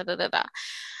truth and da da da da.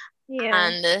 Yeah.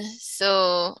 And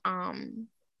so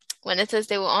when it is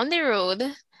they were on the road,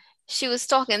 she was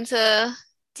talking to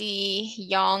the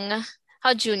young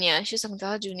her junior. She was talking to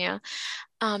her junior,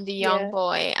 the young Yeah.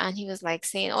 boy, and he was like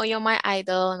saying, "Oh, you're my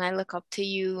idol, and I look up to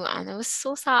you." And it was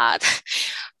so sad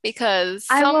because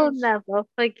I will some never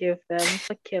forgive them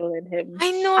for killing him.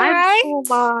 I know, I'm right? so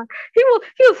mad. He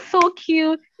was so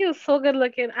cute. He was so good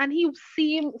looking, and he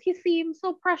seemed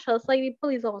so precious, like the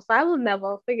police officer. I will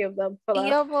never forgive them for that.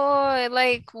 Yeah, boy,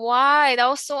 like why? That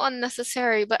was so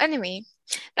unnecessary. But anyway,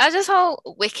 that's just how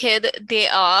wicked they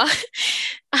are.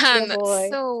 Yeah, And boy.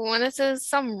 so when it is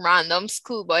some random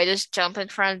schoolboy just jumping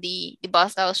from the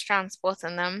bus that was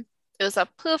transporting them, it was a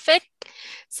perfect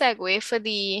segue for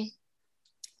a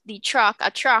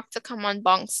truck to come and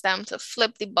bounce them to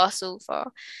flip the bus over.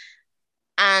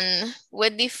 And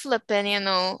with the flipping,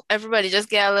 everybody just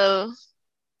get a little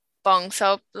bounce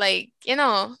up, like, you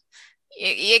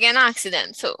get an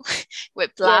accident. So Yeah.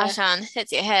 whiplash and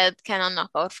hit your head, kind of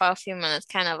knock out for a few minutes,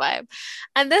 kind of vibe.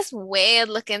 And this weird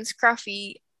looking,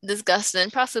 scruffy,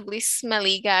 disgusting, possibly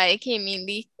smelly guy came in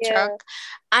the truck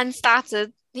Yeah. and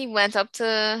he went up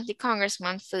to the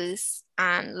congressman first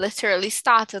and literally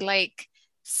started like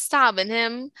stabbing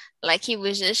him like he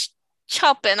was just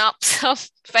chopping up some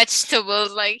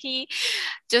vegetables. Like he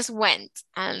just went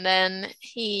and then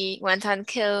he went and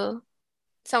killed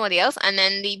somebody else, and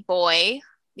then the boy,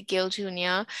 the Gil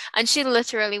Jr., and she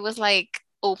literally was like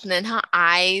opening her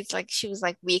eyes, like she was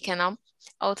like waking up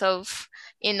out of,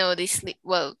 the sleep.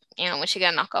 Well, when she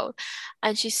got knocked out,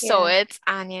 and she saw Yeah. it,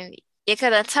 and you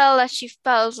could tell that she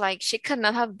felt like she could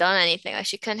not have done anything, like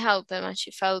she couldn't help him, and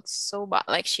she felt so bad,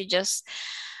 like she just,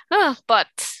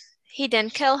 but he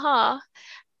didn't kill her,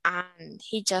 and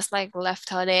he just like left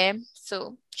her there.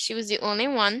 So she was the only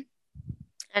one.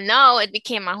 And now it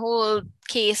became a whole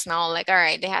case now. Like, all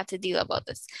right, they had to deal about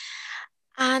this.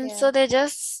 And Yeah. so the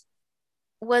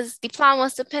plan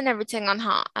was to pin everything on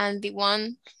her. And the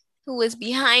one who was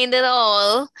behind it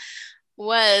all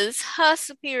was her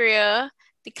superior,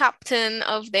 the captain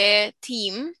of their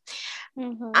team.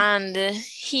 Mhm. And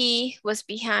he was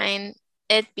behind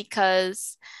it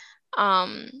because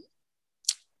um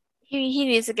he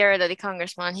needs to get rid of the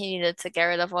congressman. He needed to get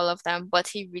rid of all of them, but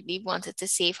he really wanted to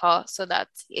save her so that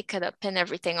it could have pinned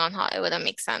everything on her. It would have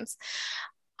made sense.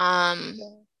 Um, Yeah.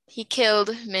 he killed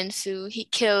Minsu. He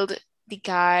killed the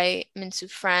guy, Minsu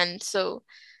friend. So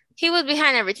he was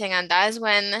behind everything, and that is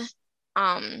when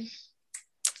um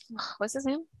what's his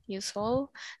name? Yusol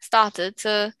started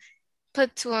to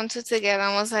put two and two together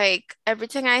and was like,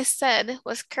 everything I said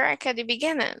was correct at the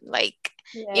beginning. Like,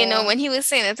 Yeah. when he was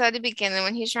saying it at the beginning,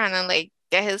 when he's trying to like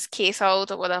get his case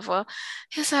out or whatever,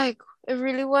 he was like, it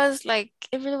really was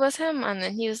him. And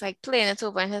then he was like playing it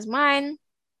over in his mind.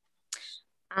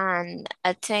 And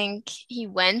I think he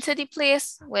went to the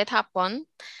place where it happened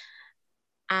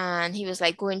and he was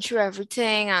like going through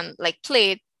everything and like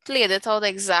played it out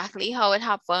exactly how it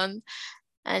happened.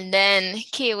 And then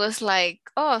Kay was like,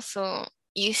 "Oh, so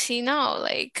you see now,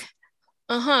 like,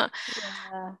 uh-huh."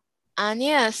 Yeah. And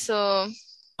yeah, so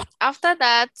after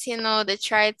that, they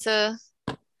tried to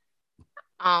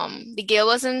the girl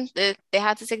wasn't they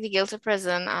had to take the girl to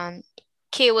prison and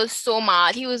Kay was so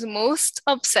mad. He was most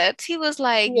upset. He was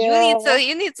like, Yeah.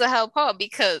 you need to help her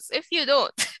because if you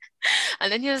don't.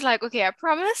 And then he was like, "Okay, I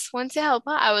promise once you help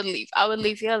her, I would leave. I would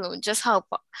leave you alone. Just help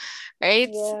her." Right?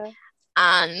 Yeah.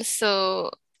 And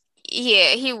so,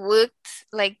 yeah, he worked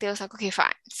like they was like, okay,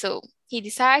 fine. So he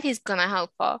decided he's gonna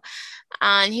help her.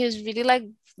 And he was really like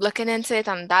looking into it,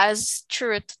 and that is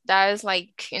truth. That is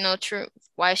like, true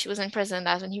why she was in prison.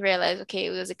 That's when he realized, okay,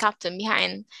 it was the captain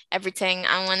behind everything.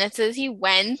 And when it is he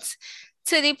went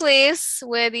to the place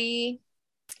where the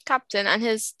captain and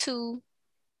his two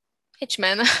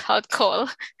hitchmen, I'd call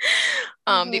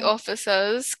the Mhm.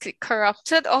 officers,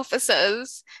 corrupted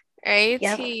officers, right?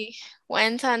 Yep. He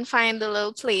went and find a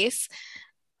little place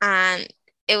and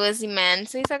it was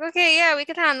immense. So he's like, okay, yeah, we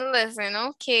could handle this,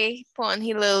 Okay, put on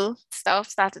his little stuff,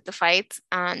 started the fight,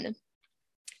 and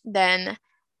then,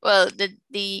 well,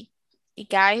 the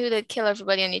guy who did kill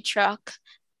everybody in the truck,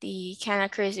 the kind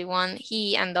of crazy one,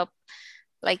 he ended up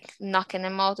like knocking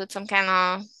him out with some kind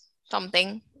of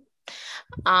something.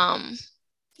 Um,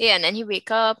 yeah, and then he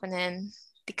wake up and then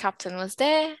the captain was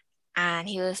there and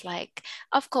he was like,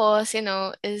 of course,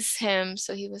 it's him.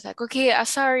 So he was like, okay, I'm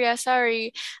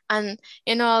sorry. And,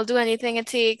 I'll do anything it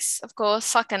takes, of course,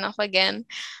 sucking up again.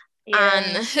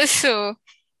 And Yeah. so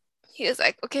he was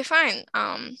like, okay, fine.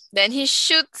 Then he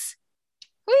shoots.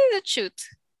 Who did it shoot?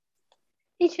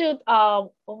 He shoot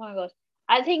oh my gosh.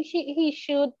 I think he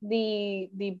shoot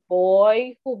the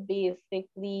boy who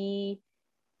basically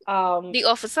um The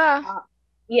officer. uh,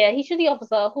 yeah, he shoot the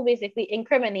officer who basically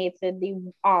incriminated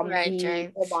Right, the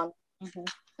right. woman. Mm-hmm.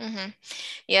 Mm-hmm.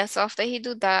 Yeah, so after he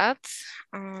do that,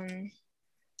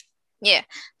 yeah,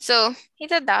 so he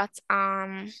did that,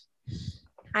 and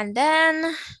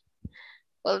then,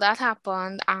 well, that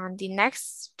happened, and the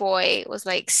next boy was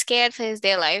like scared for his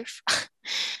dear life,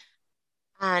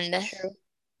 and True.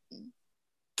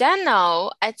 then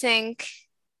now I think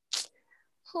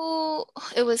who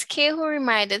it was Kay who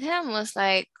reminded him was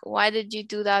like, why did you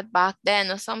do that back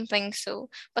then or something? So,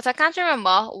 but I can't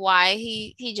remember why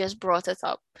he just brought it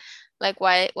up, like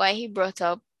why he brought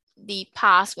up the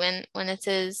past when it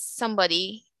is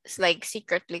somebody like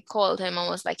secretly called him and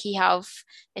was like he have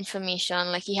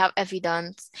information, like he have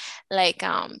evidence, like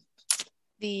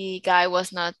the guy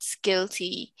was not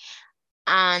guilty.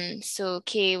 And so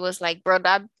Kay was like brought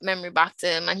that memory back to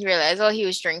him and he realized, oh, he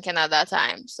was drinking at that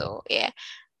time. So yeah.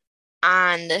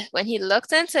 And when he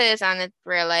looked into it and it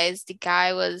realized the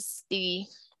guy was the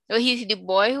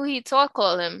boy who he thought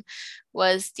called him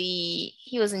was he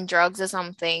was in drugs or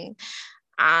something.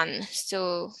 And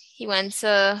so he went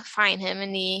to find him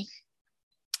in the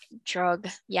drug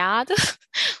yard,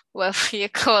 whatever you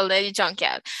call it, the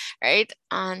junkyard, right?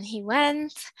 And he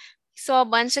went, saw a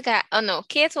bunch of guys. Oh no,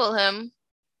 Kate told him,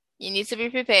 you need to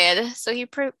be prepared. So he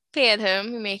prepared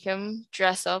him, he make him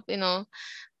dress up,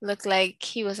 look like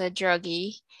he was a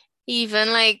druggie. He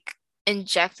even like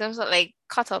inject himself, like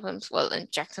cut up himself, well,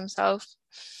 inject himself.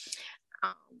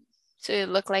 Um, so it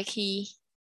looked like he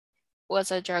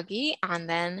was a druggie. And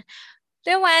then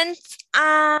they went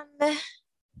and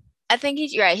I think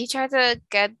he tried to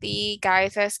get the guy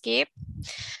to escape.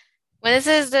 When it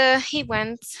says he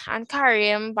went and carried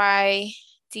him by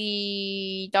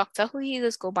the doctor who he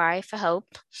just go by for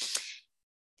help.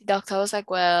 The doctor was like,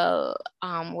 well,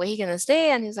 where he gonna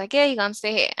stay? And he's like, yeah, he gonna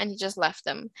stay here. And he just left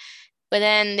him. But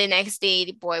then the next day,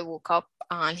 the boy woke up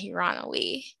and he ran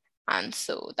away. And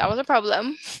so that was a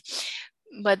problem.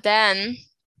 But then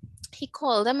he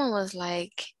called him and was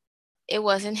like, it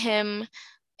wasn't him.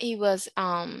 It wasn't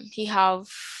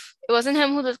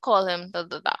him who did call him, da,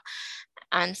 da, da.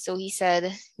 And so he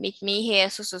said, meet me here,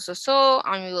 so,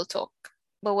 and we will talk.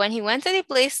 But when he went to the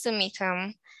place to meet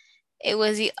him, it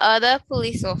was the other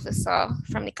police officer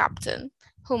from the captain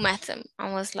who met him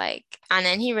and was like, and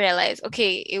then he realized,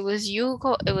 okay, it was you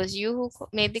who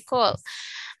made the call.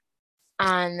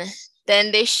 And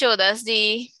then they showed us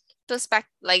the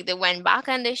perspective, like they went back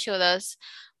and they showed us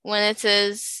when it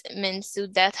is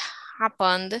Minsu that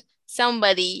happened,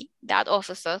 somebody, that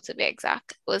officer to be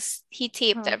exact, he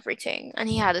taped everything and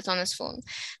he had it on his phone.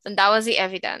 And that was the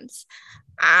evidence.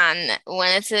 And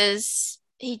when it is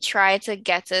he tried to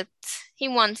get it, he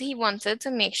wanted to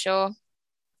make sure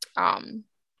um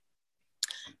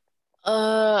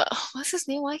what's his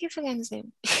name? Why I keep forgetting his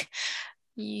name?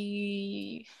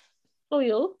 He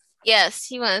Soyo. Yes,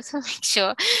 he wanted to make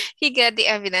sure he get the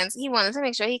evidence. He wanted to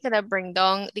make sure he could have bring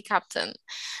down the captain.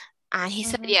 And he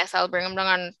said, yes, I'll bring him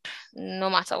down no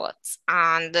matter what.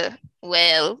 And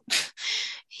well,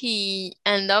 they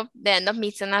end up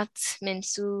meeting at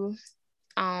Minsu,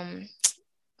 um,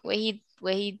 where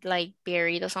he like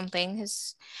buried or something.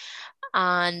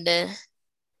 And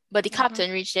but the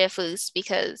captain reached there first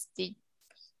because the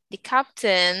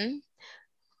captain,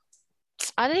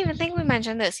 I don't even think we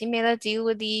mentioned this. He made a deal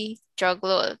with the drug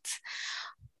lords.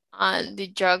 And the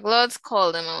drug lords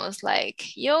called him and was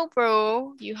like, yo,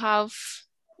 bro, you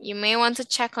may want to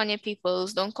check on your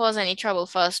peoples. Don't cause any trouble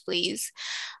for us, please.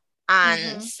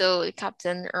 And so the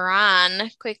captain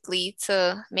ran quickly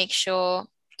to make sure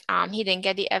he didn't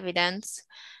get the evidence.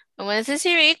 And when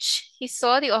he reached, he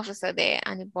saw the officer there,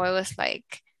 and the boy was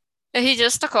like, he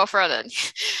just took off running.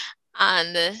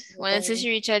 And when he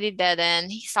reached at the dead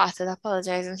end, he started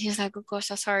apologizing. He was like, oh gosh,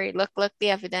 I'm sorry. Look, the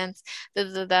evidence. Da,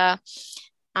 da, da.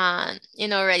 And,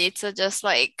 ready to just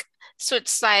like switch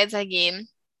sides again.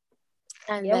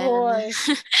 And yeah, then, boy.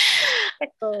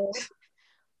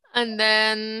 and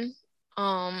then,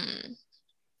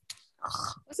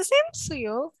 what's his name?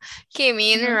 Suyo came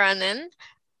in running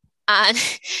and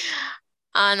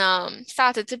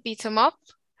started to beat him up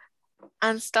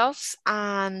and stuff.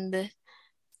 And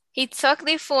he took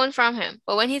the phone from him.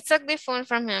 But when he took the phone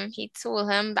from him, he told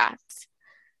him that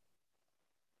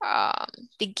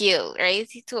the guild, right?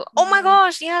 He told, oh my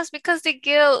gosh, yes, because the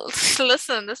guild.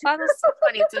 Listen, this part was so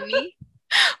funny to me.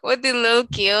 With the little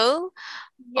girl.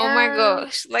 Yeah. Oh my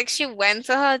gosh. Like she went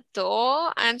to her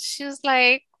door and she was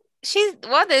like,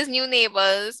 what is new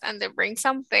neighbors? And they bring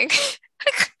something.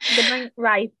 They bring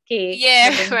rice cake. Yeah,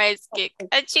 They bring rice cake.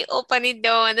 And she opened the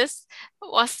door and this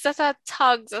was such a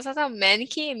thugs or such a men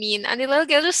came in and the little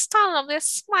girl just stand up there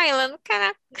smiling,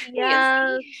 kind of Yes,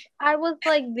 crazy. I was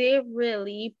like, they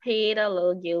really paid a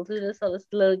little girl to this, so this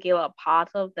little girl a part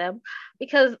of them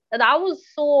because that was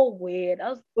so weird.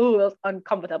 It was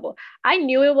uncomfortable. I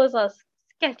knew it was a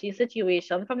sketchy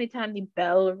situation from the time the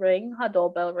bell ring, her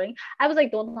doorbell ring. I was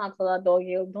like, don't answer that door,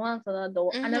 girl. Don't answer that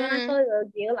door. And then when I saw Mm-hmm. the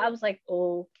little girl, I was like,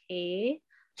 okay,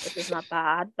 this is not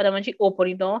bad. But then when she opened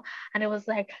the door and it was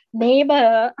like,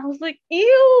 neighbor, I was like,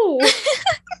 ew.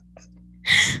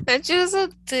 And she was so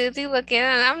dirty looking,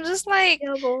 and I'm just like,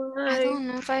 Yeah, I boy. don't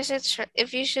know if I should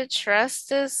if you should trust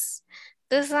this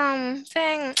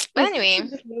thing. But anyway,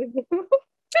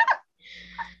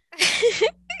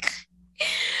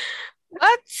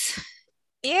 but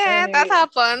yeah, that Anyway.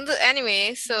 happened.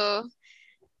 Anyway, so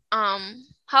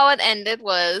how it ended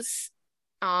was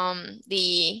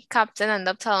the captain ended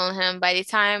up telling him by the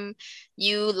time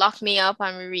you lock me up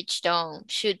and we reach down,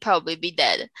 should probably be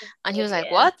dead. And he was like,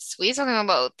 Yeah. what? What are you talking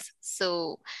about?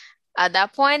 So at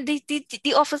that point,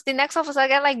 the next officer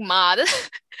got like mad,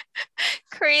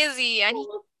 crazy, and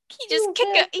Oh, he just you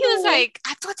kicked it. get He was so. like,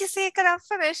 I thought you said you could have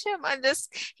finished him, and just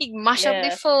he mashed up the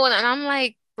Yeah. phone, and I'm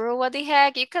like, bro, what the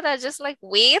heck? You could have just like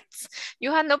wait.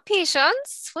 You had no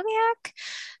patience. What the heck?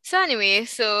 So anyway,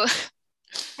 so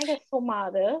I get so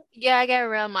mad. yeah, I get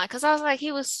real mad because I was like,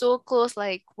 he was so close.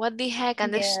 Like, what the heck?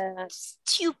 And this Yeah.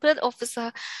 stupid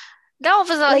officer, the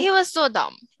officer, Like he was so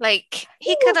dumb. Like,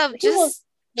 he he could was have he was just.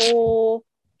 so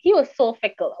he was so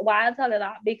fickle. Why I tell you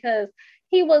that? Because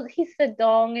he sat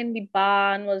down in the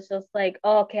bar and was just like,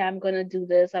 oh, okay, I'm gonna do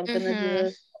this. I'm gonna do Mm-hmm.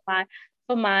 this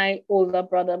for my older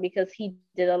brother because he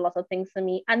did a lot of things for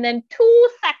me. And then 2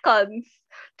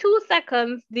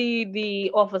 seconds,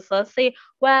 the officer say,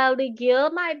 well, the girl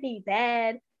might be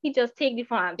dead. He just take the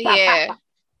phone and slap, slap, Yeah. slap.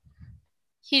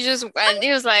 He just and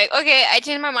he was like, okay, I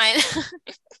changed my mind.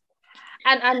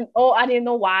 And oh, I didn't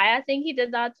know why. I think he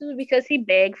did that too because he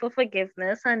begged for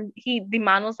forgiveness, and the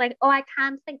man was like, "Oh, I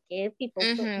can't forgive people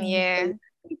so Yeah. easily."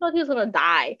 He thought he was gonna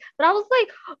die, but I was like,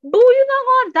 "Boo, you're not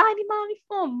gonna die, the man is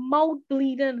for mouth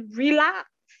bleeding. Relax."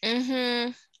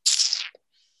 Mm-hmm.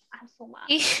 I'm so mad.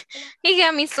 He So mad. he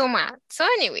got me so mad. So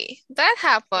anyway, that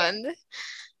Yeah, happened,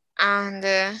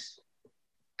 and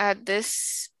at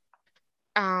this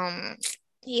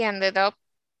he ended up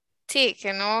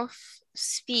taking off,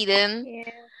 speeding,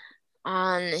 yeah,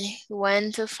 and he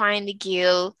went to find the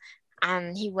girl.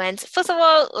 And he went, first of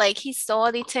all, like he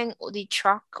saw the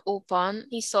truck open.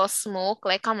 He saw smoke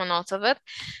like coming out of it.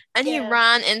 And he yeah.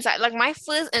 ran inside. Like my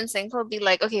first instinct would be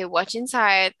like, okay, watch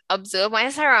inside, observe my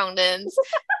surroundings,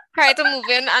 try to move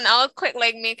in, and I'll quick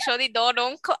like make sure the door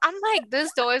don't close. I'm like,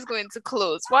 this door is going to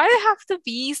close. Why do it have to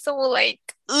be so like,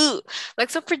 ugh, like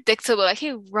so predictable? Like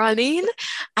he running,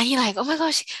 and he like, oh my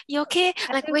gosh, you okay?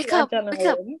 I Like think wake up, wake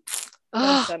up. adrenaline. It's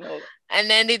Oh, adrenaline. and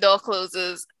then the door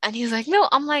closes, and he's like, no.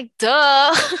 I'm like,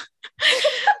 duh.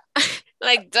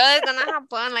 Like, duh, gonna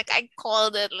happen. Like I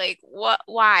called it. Like what?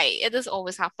 Why? It does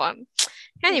always happen.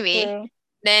 Anyway, Girl.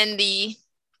 then the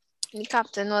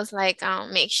captain was like,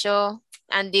 make sure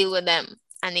and deal with them.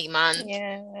 And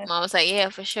Yeah. man was like, yeah,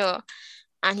 for sure.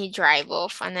 And he drive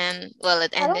off, and then, well,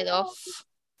 it I don't ended know. off.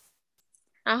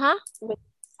 Uh-huh.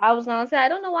 I was gonna say I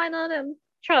don't know why none of them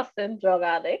trust in drug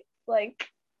addicts. Like,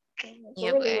 it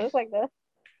Yeah, really boy. works like that.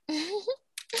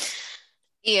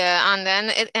 Yeah, and then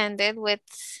it ended with,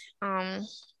 um,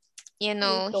 you The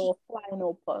know, door flying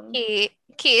open.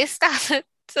 he started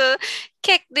to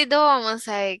kick the door and was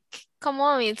like, come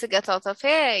on, we need to get out of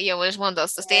here. You just want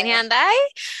us to stay in here Yeah, and die?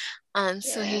 And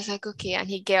so he yeah, was like, okay. And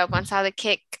he get up and started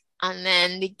kick. And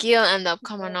then the girl ended up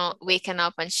coming yeah. out, waking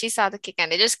up, and she started kick,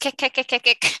 and they just kick, kick, kick, kick,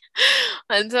 kick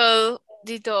until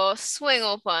the door swing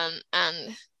open,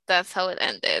 and that's how it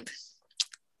ended.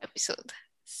 Episode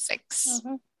 6.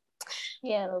 Mm-hmm.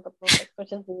 Yeah, no, the perfect,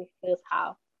 which is the first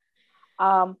half.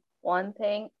 One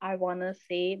thing I wanna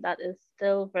say that is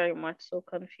still very much so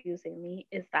confusing me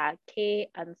is that Kay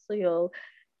and Suyol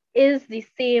is the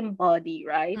same body,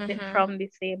 right? They're Mm-hmm. from the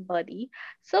same body.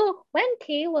 So when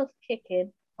Kay was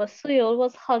kicking, but Suyol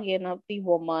was hugging up the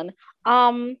woman.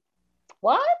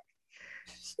 What?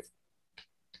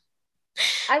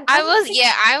 I was like,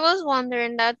 I was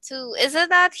wondering that too. Is it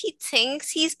that he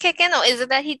thinks he's kicking, or is it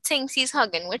that he thinks he's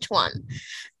hugging? Which one?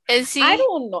 Is I he?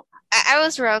 don't know.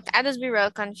 I just be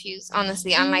real confused,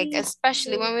 honestly. And like, Me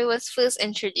especially too. when we was first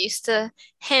introduced to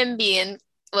him being,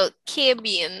 well, K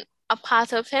being a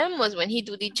part of him was when he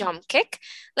do the jump kick.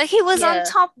 Like he was on Yeah.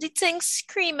 top the thing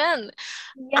screaming.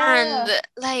 And Yeah.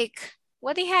 like,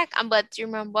 what the heck? But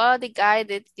remember,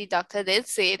 the doctor did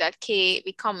say that K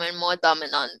becoming more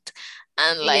dominant,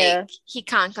 and like Yeah. he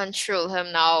can't control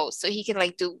him now, so he can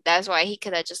like do. That's why he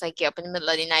could have just like get up in the middle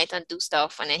of the night and do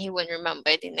stuff, and then he wouldn't remember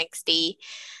it the next day.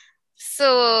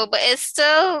 So, but it's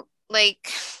still like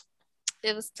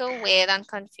it was still weird and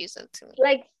confusing to me.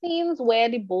 Like scenes where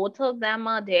the both of them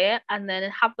are there and then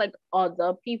have like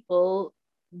other people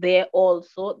there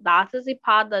also. That is the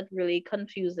part that really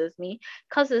confuses me.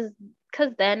 Cause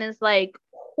then it's like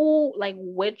who like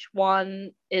which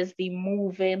one is the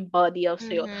moving body of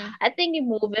Seo? Mm-hmm. I think the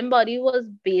moving body was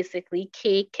basically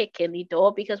Kay kicking the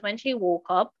door because when she woke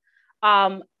up,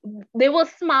 um they were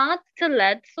smart to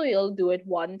let Soyul do it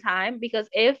one time because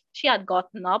if she had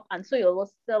gotten up and Soyul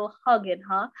was still hugging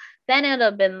her, then it would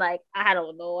have been like, I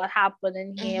don't know what happened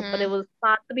in here, but it Mm-hmm. was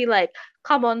smart to be like,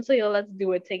 come on, Soyul, let's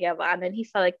do it together. And then he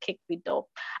started kick the door.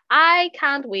 I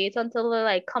can't wait until they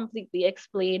like completely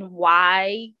explain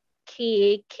why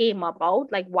Kay came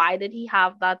about. Like, why did he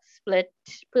have that split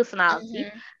personality?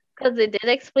 Mm-hmm. Because they did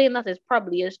explain that it's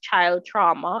probably his childhood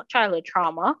trauma.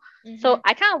 Mm-hmm. So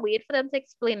I can't wait for them to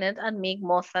explain it and make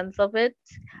more sense of it.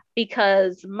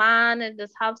 Because man, it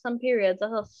just have some periods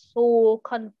that are so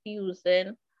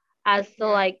confusing as to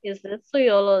Mm-hmm. like, is this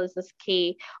Soyolo or is this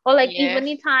K? Or like Yeah. even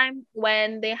the time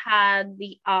when they had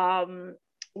the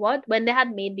when they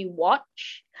had made the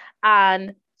watch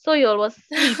and Soyol was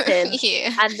sleeping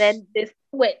Yeah. and then they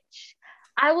switch.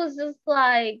 I was just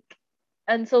like,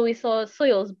 and so we saw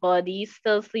Soyol's body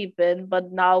still sleeping,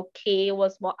 but now Kay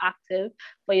was more active.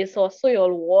 But you saw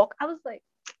Soyol walk. I was like,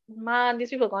 man, these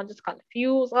people are gonna just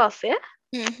confuse us, yeah?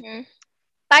 Mm-hmm.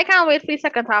 I can't wait for the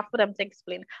second half for them to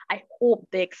explain. I hope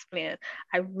they explain it.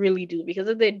 I really do, because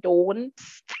if they don't,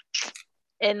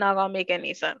 it's not gonna make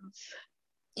any sense.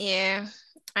 Yeah.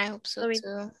 I hope so So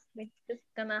too. we're just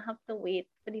gonna have to wait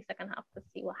for the second half to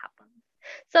see what happens.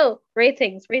 So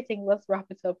rating. Let's wrap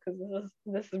it up because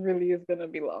this really is gonna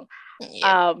be long.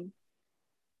 Yep. Um,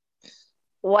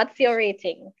 what's your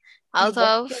rating? Out What's your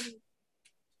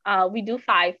of we do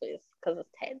five first because it's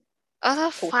 10 out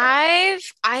of total. 5,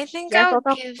 I think Yes, I'll out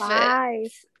of give it.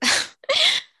 five.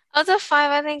 Out of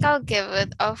 5, I think I'll give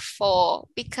it a 4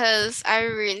 because I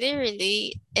really,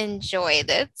 really enjoyed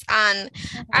it. And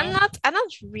Mhm, I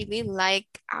don't really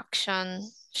like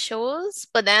action shows,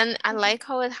 but then I mhm, like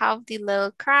how it have the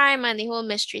little crime and the whole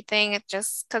mystery thing. It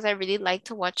just because I really like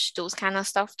to watch those kind of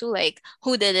stuff too, like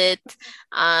who did it,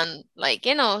 and like,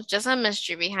 just a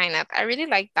mystery behind it. I really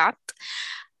like that.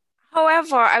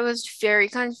 However, I was very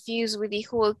confused with the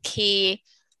whole K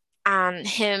and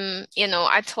him,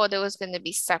 I thought it was going to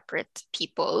be separate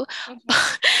people, mhm.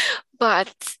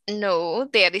 but no,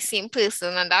 they're the same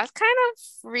person. And that kind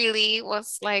of really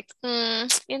was like,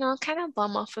 kind of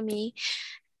bummer for me.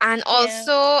 And Yeah.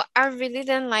 also, I really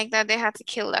didn't like that they had to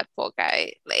kill that poor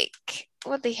guy. Like,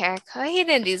 what the heck? He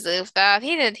didn't deserve that.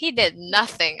 He did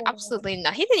nothing. Oh, Absolutely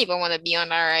not. He didn't even want to be on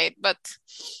that ride, but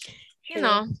you true.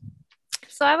 know,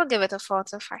 so I will give it a 4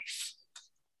 to 5.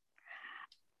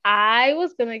 I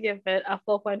was gonna give it a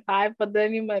 4.5, but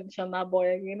then you mentioned that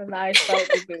boy again, and I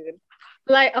felt the good.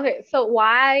 Like, okay, so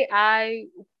why I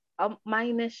my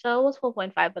initial was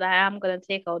 4.5, but I am gonna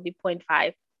take out the point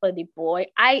 0.5 for the boy.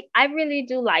 I really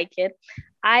do like it.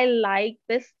 I like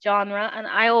this genre, and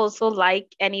I also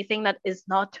like anything that is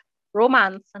not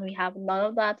romance, and we have none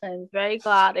of that. And I'm very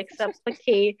glad, except for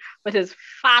Kay with his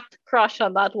fat crush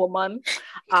on that woman.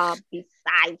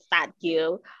 Besides that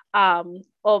girl,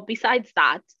 or besides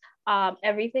that,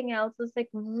 everything else is like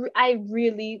I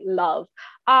really love.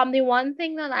 The one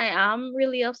thing that I am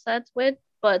really upset with,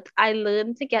 but I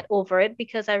learned to get over it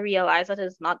because I realized that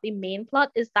it's not the main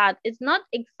plot, is that it's not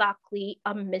exactly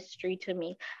a mystery to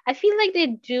me. I feel like they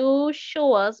do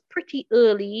show us pretty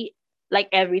early like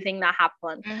everything that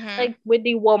happened. Mm-hmm. Like with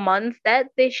the woman's death,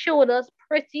 they showed us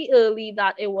pretty early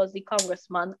that it was the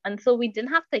congressman. And so we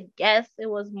didn't have to guess. It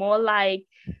was more like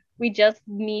we just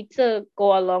need to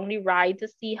go along the ride to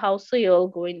see how Seoul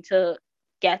going to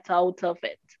get out of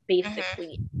it, Mm-hmm.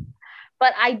 basically.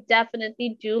 But I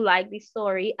definitely do like the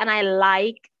story and I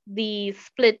like the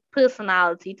split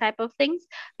personality type of things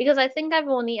because I think I've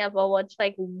only ever watched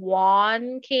like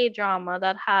one K drama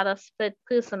that had a split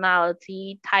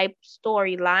personality type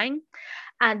storyline,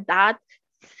 and that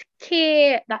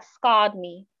scarred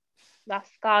me. That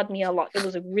scarred me a lot. It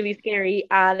was really scary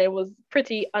and it was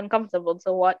pretty uncomfortable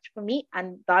to watch for me.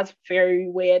 And that's very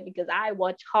weird because I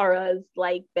watch horrors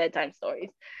like bedtime stories.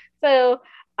 So,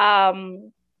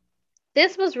 um,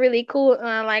 this was really cool and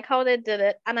I like how they did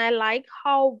it. And I like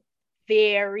how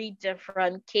very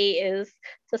different K is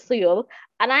to Suyul.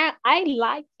 And I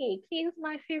like K. K is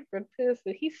my favorite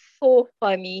person. He's so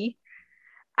funny.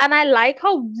 And I like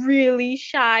how really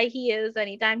shy he is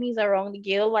anytime he's around the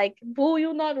girl. Like, boo,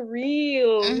 you're not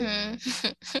real.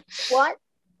 What?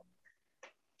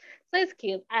 So it's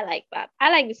cute. I like that.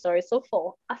 I like the story. So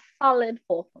 4. A solid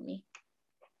 4 for me.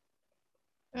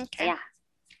 Okay. Yeah.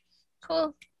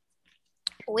 Cool. So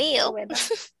Well, we're done.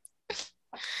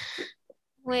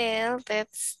 well,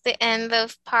 that's the end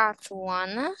of part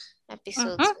 1,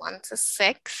 episodes 1 to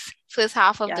 6, first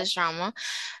half of the Yes. drama.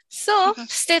 So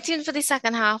stay tuned for the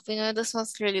second half. We know this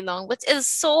was really long, but it's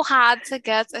so hard to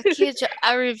get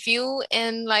a review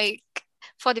in like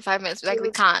 45 minutes. Like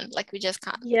we just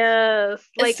can't. Yes.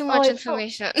 It's Like, too much it's so,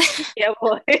 information. yeah,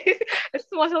 boy. It's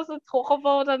too much else to talk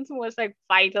about and too much like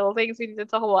vital things we need to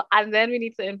talk about. And then we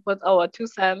need to input our 2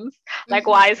 cents. Like,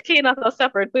 why is Kay not a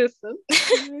separate person?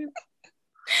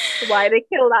 Why they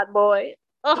kill that boy?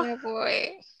 Oh, Yeah,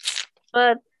 boy.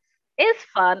 but it's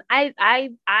fun.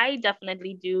 I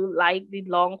definitely do like the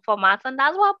long formats, and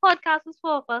that's what podcast is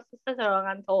for us to sit around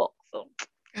and talk. So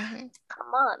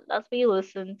come on, that's what you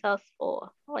listen to us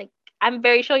for. Like, I'm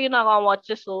very sure you're not gonna watch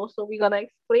the show, so we're gonna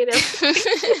explain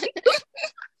it.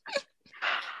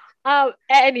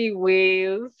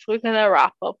 Anyways, we're gonna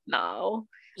wrap up now.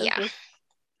 Yeah. It's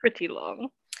pretty long.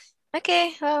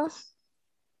 Okay, well,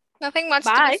 nothing much to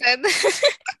Bye. be said.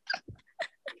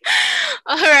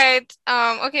 All right.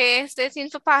 Okay, stay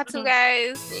tuned for part 2,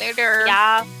 guys. Later.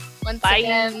 Yeah. Once Bye.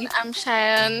 again, I'm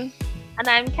Cheyenne. And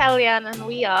I'm Kellyanne, and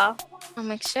we are A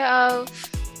Mixture of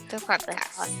the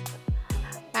Podcast.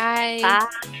 Bye.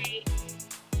 Bye.